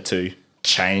is never to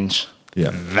change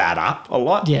that up a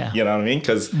lot. Yeah. You know what I mean?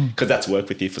 Because that's worked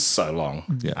with you for so long.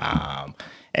 Yeah.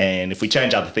 And if we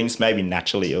change other things, maybe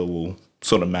naturally it will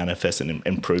sort of manifest and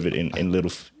improve it in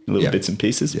little bits and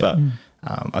pieces. Yeah. But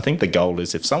I think the goal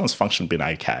is if someone's function been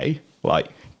okay, like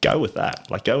go with that.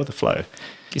 Like go with the flow.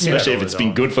 Especially if it's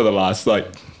been good for the last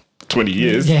 20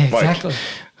 years. Yeah, exactly.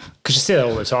 Because you see that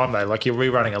all the time, though. Like you're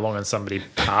rerunning along and somebody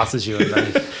passes you, and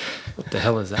they, what the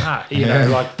hell is that?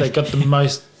 Like they got the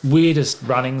most weirdest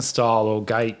running style or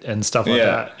gait and stuff like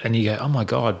that, and you go, oh my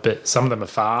god! But some of them are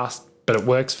fast, but it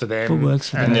works for them. It works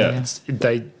for them.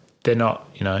 They're not.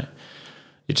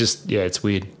 It just it's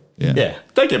weird. Yeah.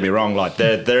 Don't get me wrong. Like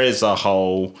there is a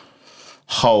whole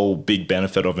big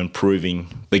benefit of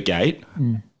improving the gait,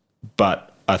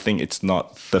 but I think it's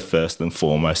not the first and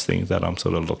foremost thing that I'm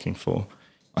sort of looking for.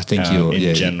 I think your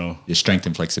strength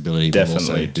and flexibility will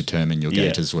also determine your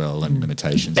gait as well and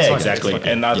limitations. Yeah, exactly.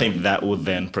 And I think that will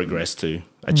then progress to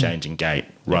a change in gait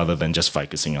rather than just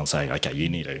focusing on saying, okay, you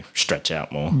need to stretch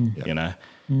out more,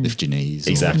 Lift your knees.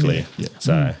 Exactly.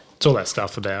 So it's all that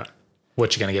stuff about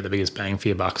what you're going to get the biggest bang for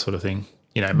your buck sort of thing.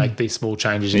 Make these small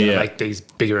changes, make these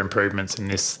bigger improvements in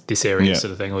this area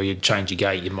sort of thing, or you change your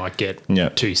gait, you might get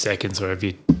 2 seconds, or if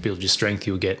you build your strength,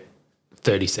 you'll get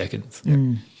 30 seconds.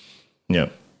 Yeah.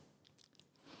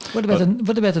 What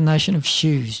about the notion of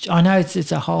shoes? I know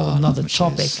it's a whole another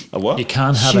topic. A what? You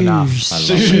can't have enough. I love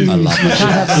it. You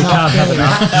can't have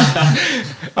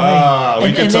enough.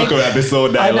 We can talk about this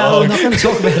all day long. I know, we're not going to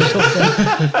talk about it all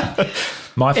day.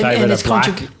 My favourite are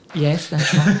black. Yes,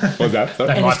 that's right. What's that?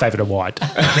 No, my favourite are white.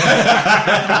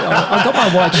 I've got my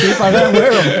white shoes, but I don't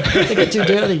wear them. They get too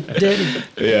dirty.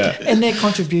 Yeah. And their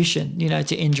contribution,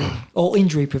 to injury or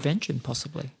injury prevention,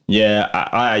 possibly. Yeah,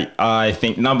 I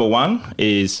think number one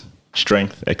is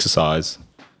strength, exercise,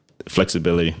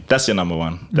 flexibility. That's your number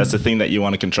one. That's the thing that you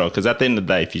want to control, because at the end of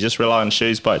the day, if you just rely on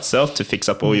shoes by itself to fix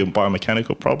up all your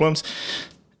biomechanical problems,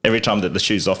 every time that the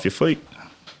shoe's off your feet,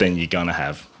 then you're going to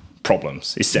have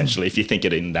problems, essentially, if you think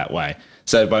it in that way.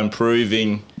 So by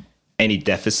improving any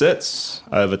deficits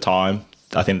over time,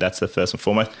 I think that's the first and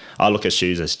foremost. I look at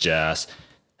shoes as just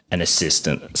an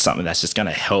assistant, something that's just going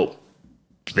to help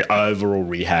the overall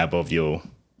rehab of your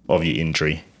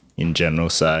injury in general.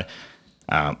 So,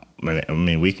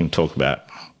 we can talk about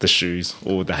the shoes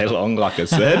all day long, like I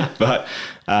said, but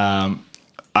I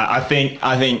think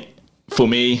for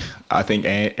me, I think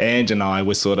Ange and I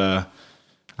were sort of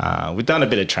we've done a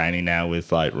bit of training now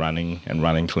with like running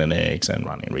clinics and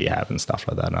running rehab and stuff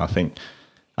like that. And I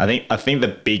think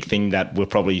the big thing that we're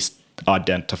probably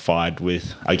identified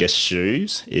with, I guess,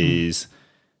 shoes is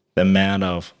the amount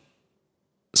of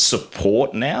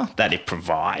support now that it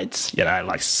provides. You know,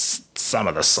 like some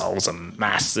of the soles are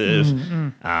massive,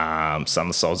 some of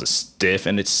the soles are stiff,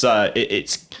 and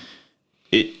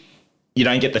you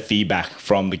don't get the feedback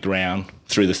from the ground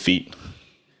through the feet,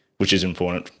 which is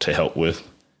important to help with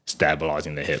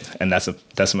stabilizing the hip, and that's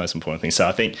the most important thing. So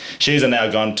I think shoes are now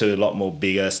gone to a lot more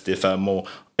bigger, stiffer, more.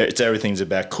 Everything's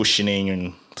about cushioning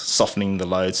and softening the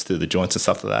loads through the joints and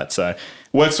stuff like that. So it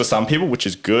works for some people, which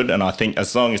is good, and I think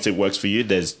as long as it works for you,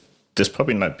 there's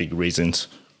probably no big reasons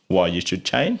why you should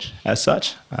change as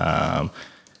such.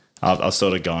 I've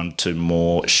sort of gone to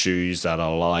more shoes that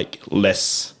are like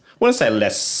less. I wouldn't say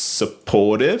less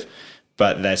supportive,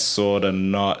 but they're sort of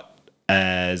not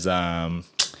as the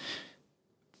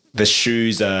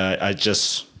shoes are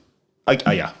just.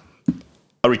 I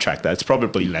retract that. It's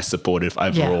probably less supportive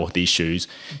overall. These shoes,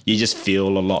 you just feel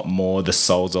a lot more. The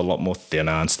soles are a lot more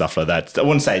thinner and stuff like that. I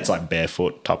wouldn't say it's like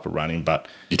barefoot type of running, but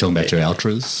you're talking about your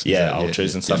Ultras,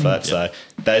 Ultras and stuff like that. So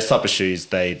those type of shoes,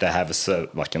 they have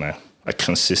a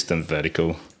consistent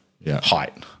vertical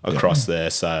height across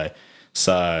there. So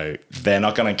they're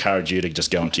not going to encourage you to just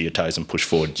go onto your toes and push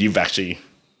forward. You've actually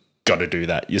got to do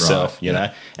that yourself, you know,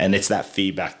 and it's that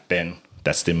feedback then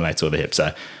that stimulates all the hips.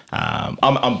 So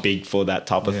I'm big for that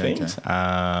type of things.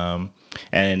 Okay.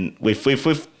 And we've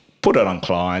put it on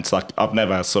clients. Like I've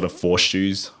never sort of forced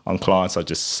shoes on clients. I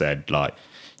just said like,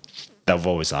 they've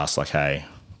always asked like, hey,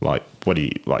 like, what do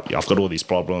you, like, I've got all these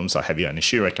problems. I have you any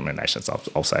shoe recommendations?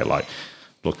 I'll say like,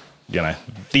 look, you know,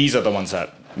 these are the ones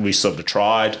that we sort of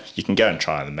tried. You can go and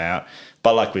try them out.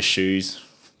 But like with shoes,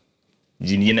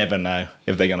 you never know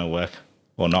if they're going to work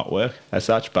or not work as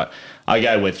such. But I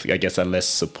go with, I guess, a less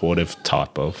supportive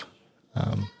type of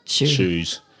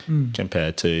shoes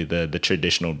compared to the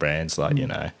traditional brands, like, you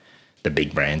know, the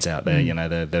big brands out there, you know,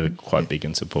 they're quite big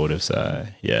and supportive. So,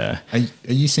 yeah.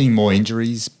 Are you seeing more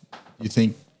injuries, you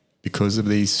think, because of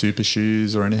these super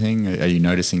shoes or anything? Are you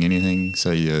noticing anything?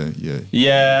 So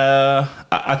yeah,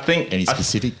 I think any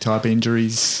specific type of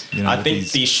injuries. You know, I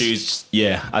think these shoes.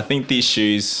 Yeah, I think these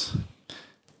shoes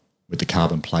with the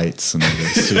carbon plates and the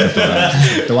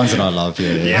super the ones that I love.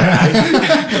 Yeah.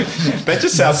 They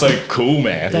just sound so cool,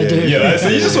 man. They do. You know, so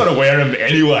you just want to wear them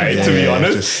anyway. To be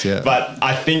honest, but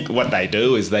I think what they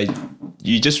do is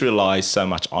you just rely so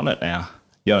much on it now.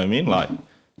 You know what I mean? Like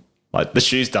the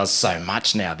shoes does so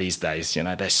much now these days, you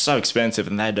know, they're so expensive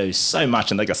and they do so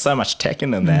much and they got so much tech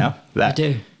in them now that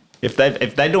they do. If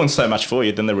they're doing so much for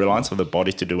you, then the reliance of the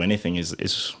body to do anything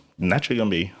is naturally going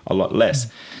to be a lot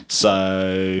less.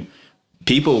 So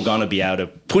people are going to be able to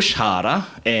push harder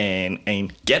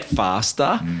and get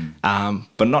faster,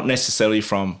 but not necessarily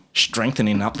from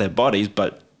strengthening up their bodies,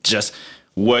 but just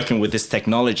working with this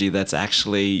technology that's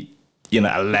actually, you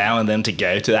know, allowing them to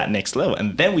go to that next level.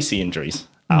 And then we see injuries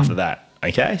after that.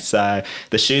 Okay, so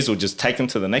the shoes will just take them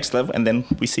to the next level, and then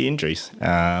we see injuries,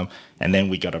 and then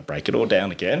we got to break it all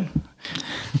down again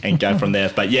and go from there.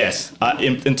 But yes,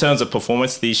 in terms of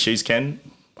performance, these shoes can,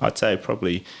 I'd say,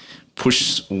 probably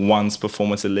push one's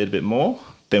performance a little bit more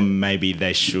than maybe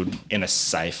they should in a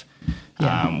safe,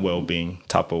 well-being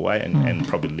type of way, and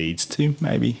probably leads to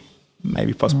maybe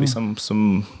possibly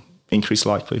some increased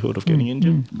likelihood of getting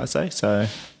injured. I'd say so.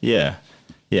 Yeah.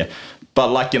 But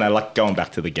like, you know, like going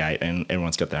back to the gait, and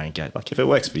everyone's got their own gait. Like if it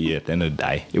works for you at the end of the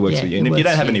day, it works for you. And if you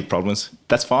don't have any problems,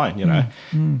 that's fine, you know,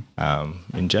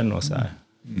 in general. So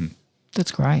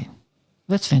that's great.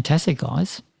 That's fantastic,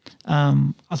 guys.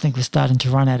 I think we're starting to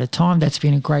run out of time. That's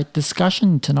been a great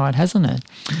discussion tonight, hasn't it?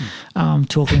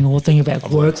 Talking all things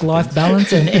about work-life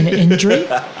balance and injury,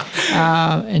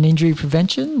 and injury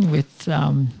prevention with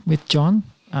John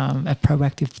at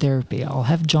Proactive Therapy. I'll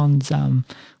have John's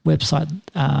website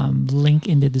link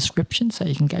in the description, so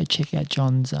you can go check out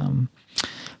John's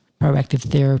Proactive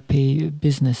Therapy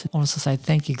business. I also say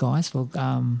thank you guys for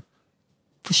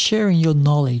sharing your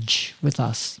knowledge with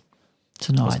us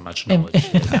tonight. Wasn't much knowledge.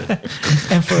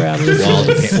 And for our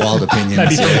listeners. Wild opinions.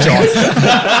 Maybe from John.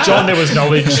 John, there was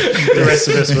knowledge. The rest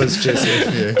of us was just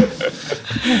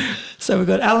So we've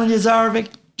got Alan Yazarevic,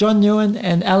 John Nguyen,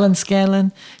 and Alan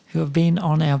Scanlon, who have been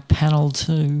on our panel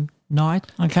tonight.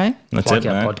 Okay, that's like it,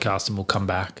 our man. podcast, and we'll come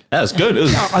back. That was good. It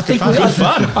was I think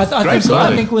fun.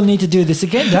 I think we'll need to do this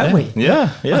again, don't we?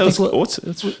 Yeah.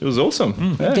 It was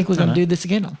awesome. I think we're going to do this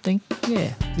again. I think,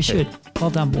 we should. Well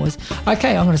done, boys.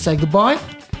 Okay, I'm going to say goodbye.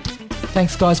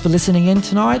 Thanks, guys, for listening in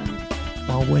tonight.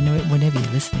 Well, whenever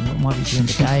you're listening, it might be during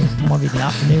the day, it might be in the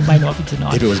afternoon, it may not be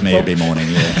tonight. If it was me, it'd be morning,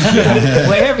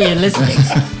 Wherever you're listening,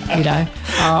 you know.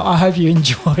 I hope you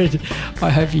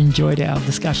enjoyed our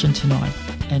discussion tonight,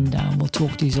 and we'll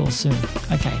talk to you all soon.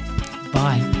 Okay,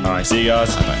 bye. All right, see you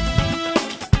guys. Bye.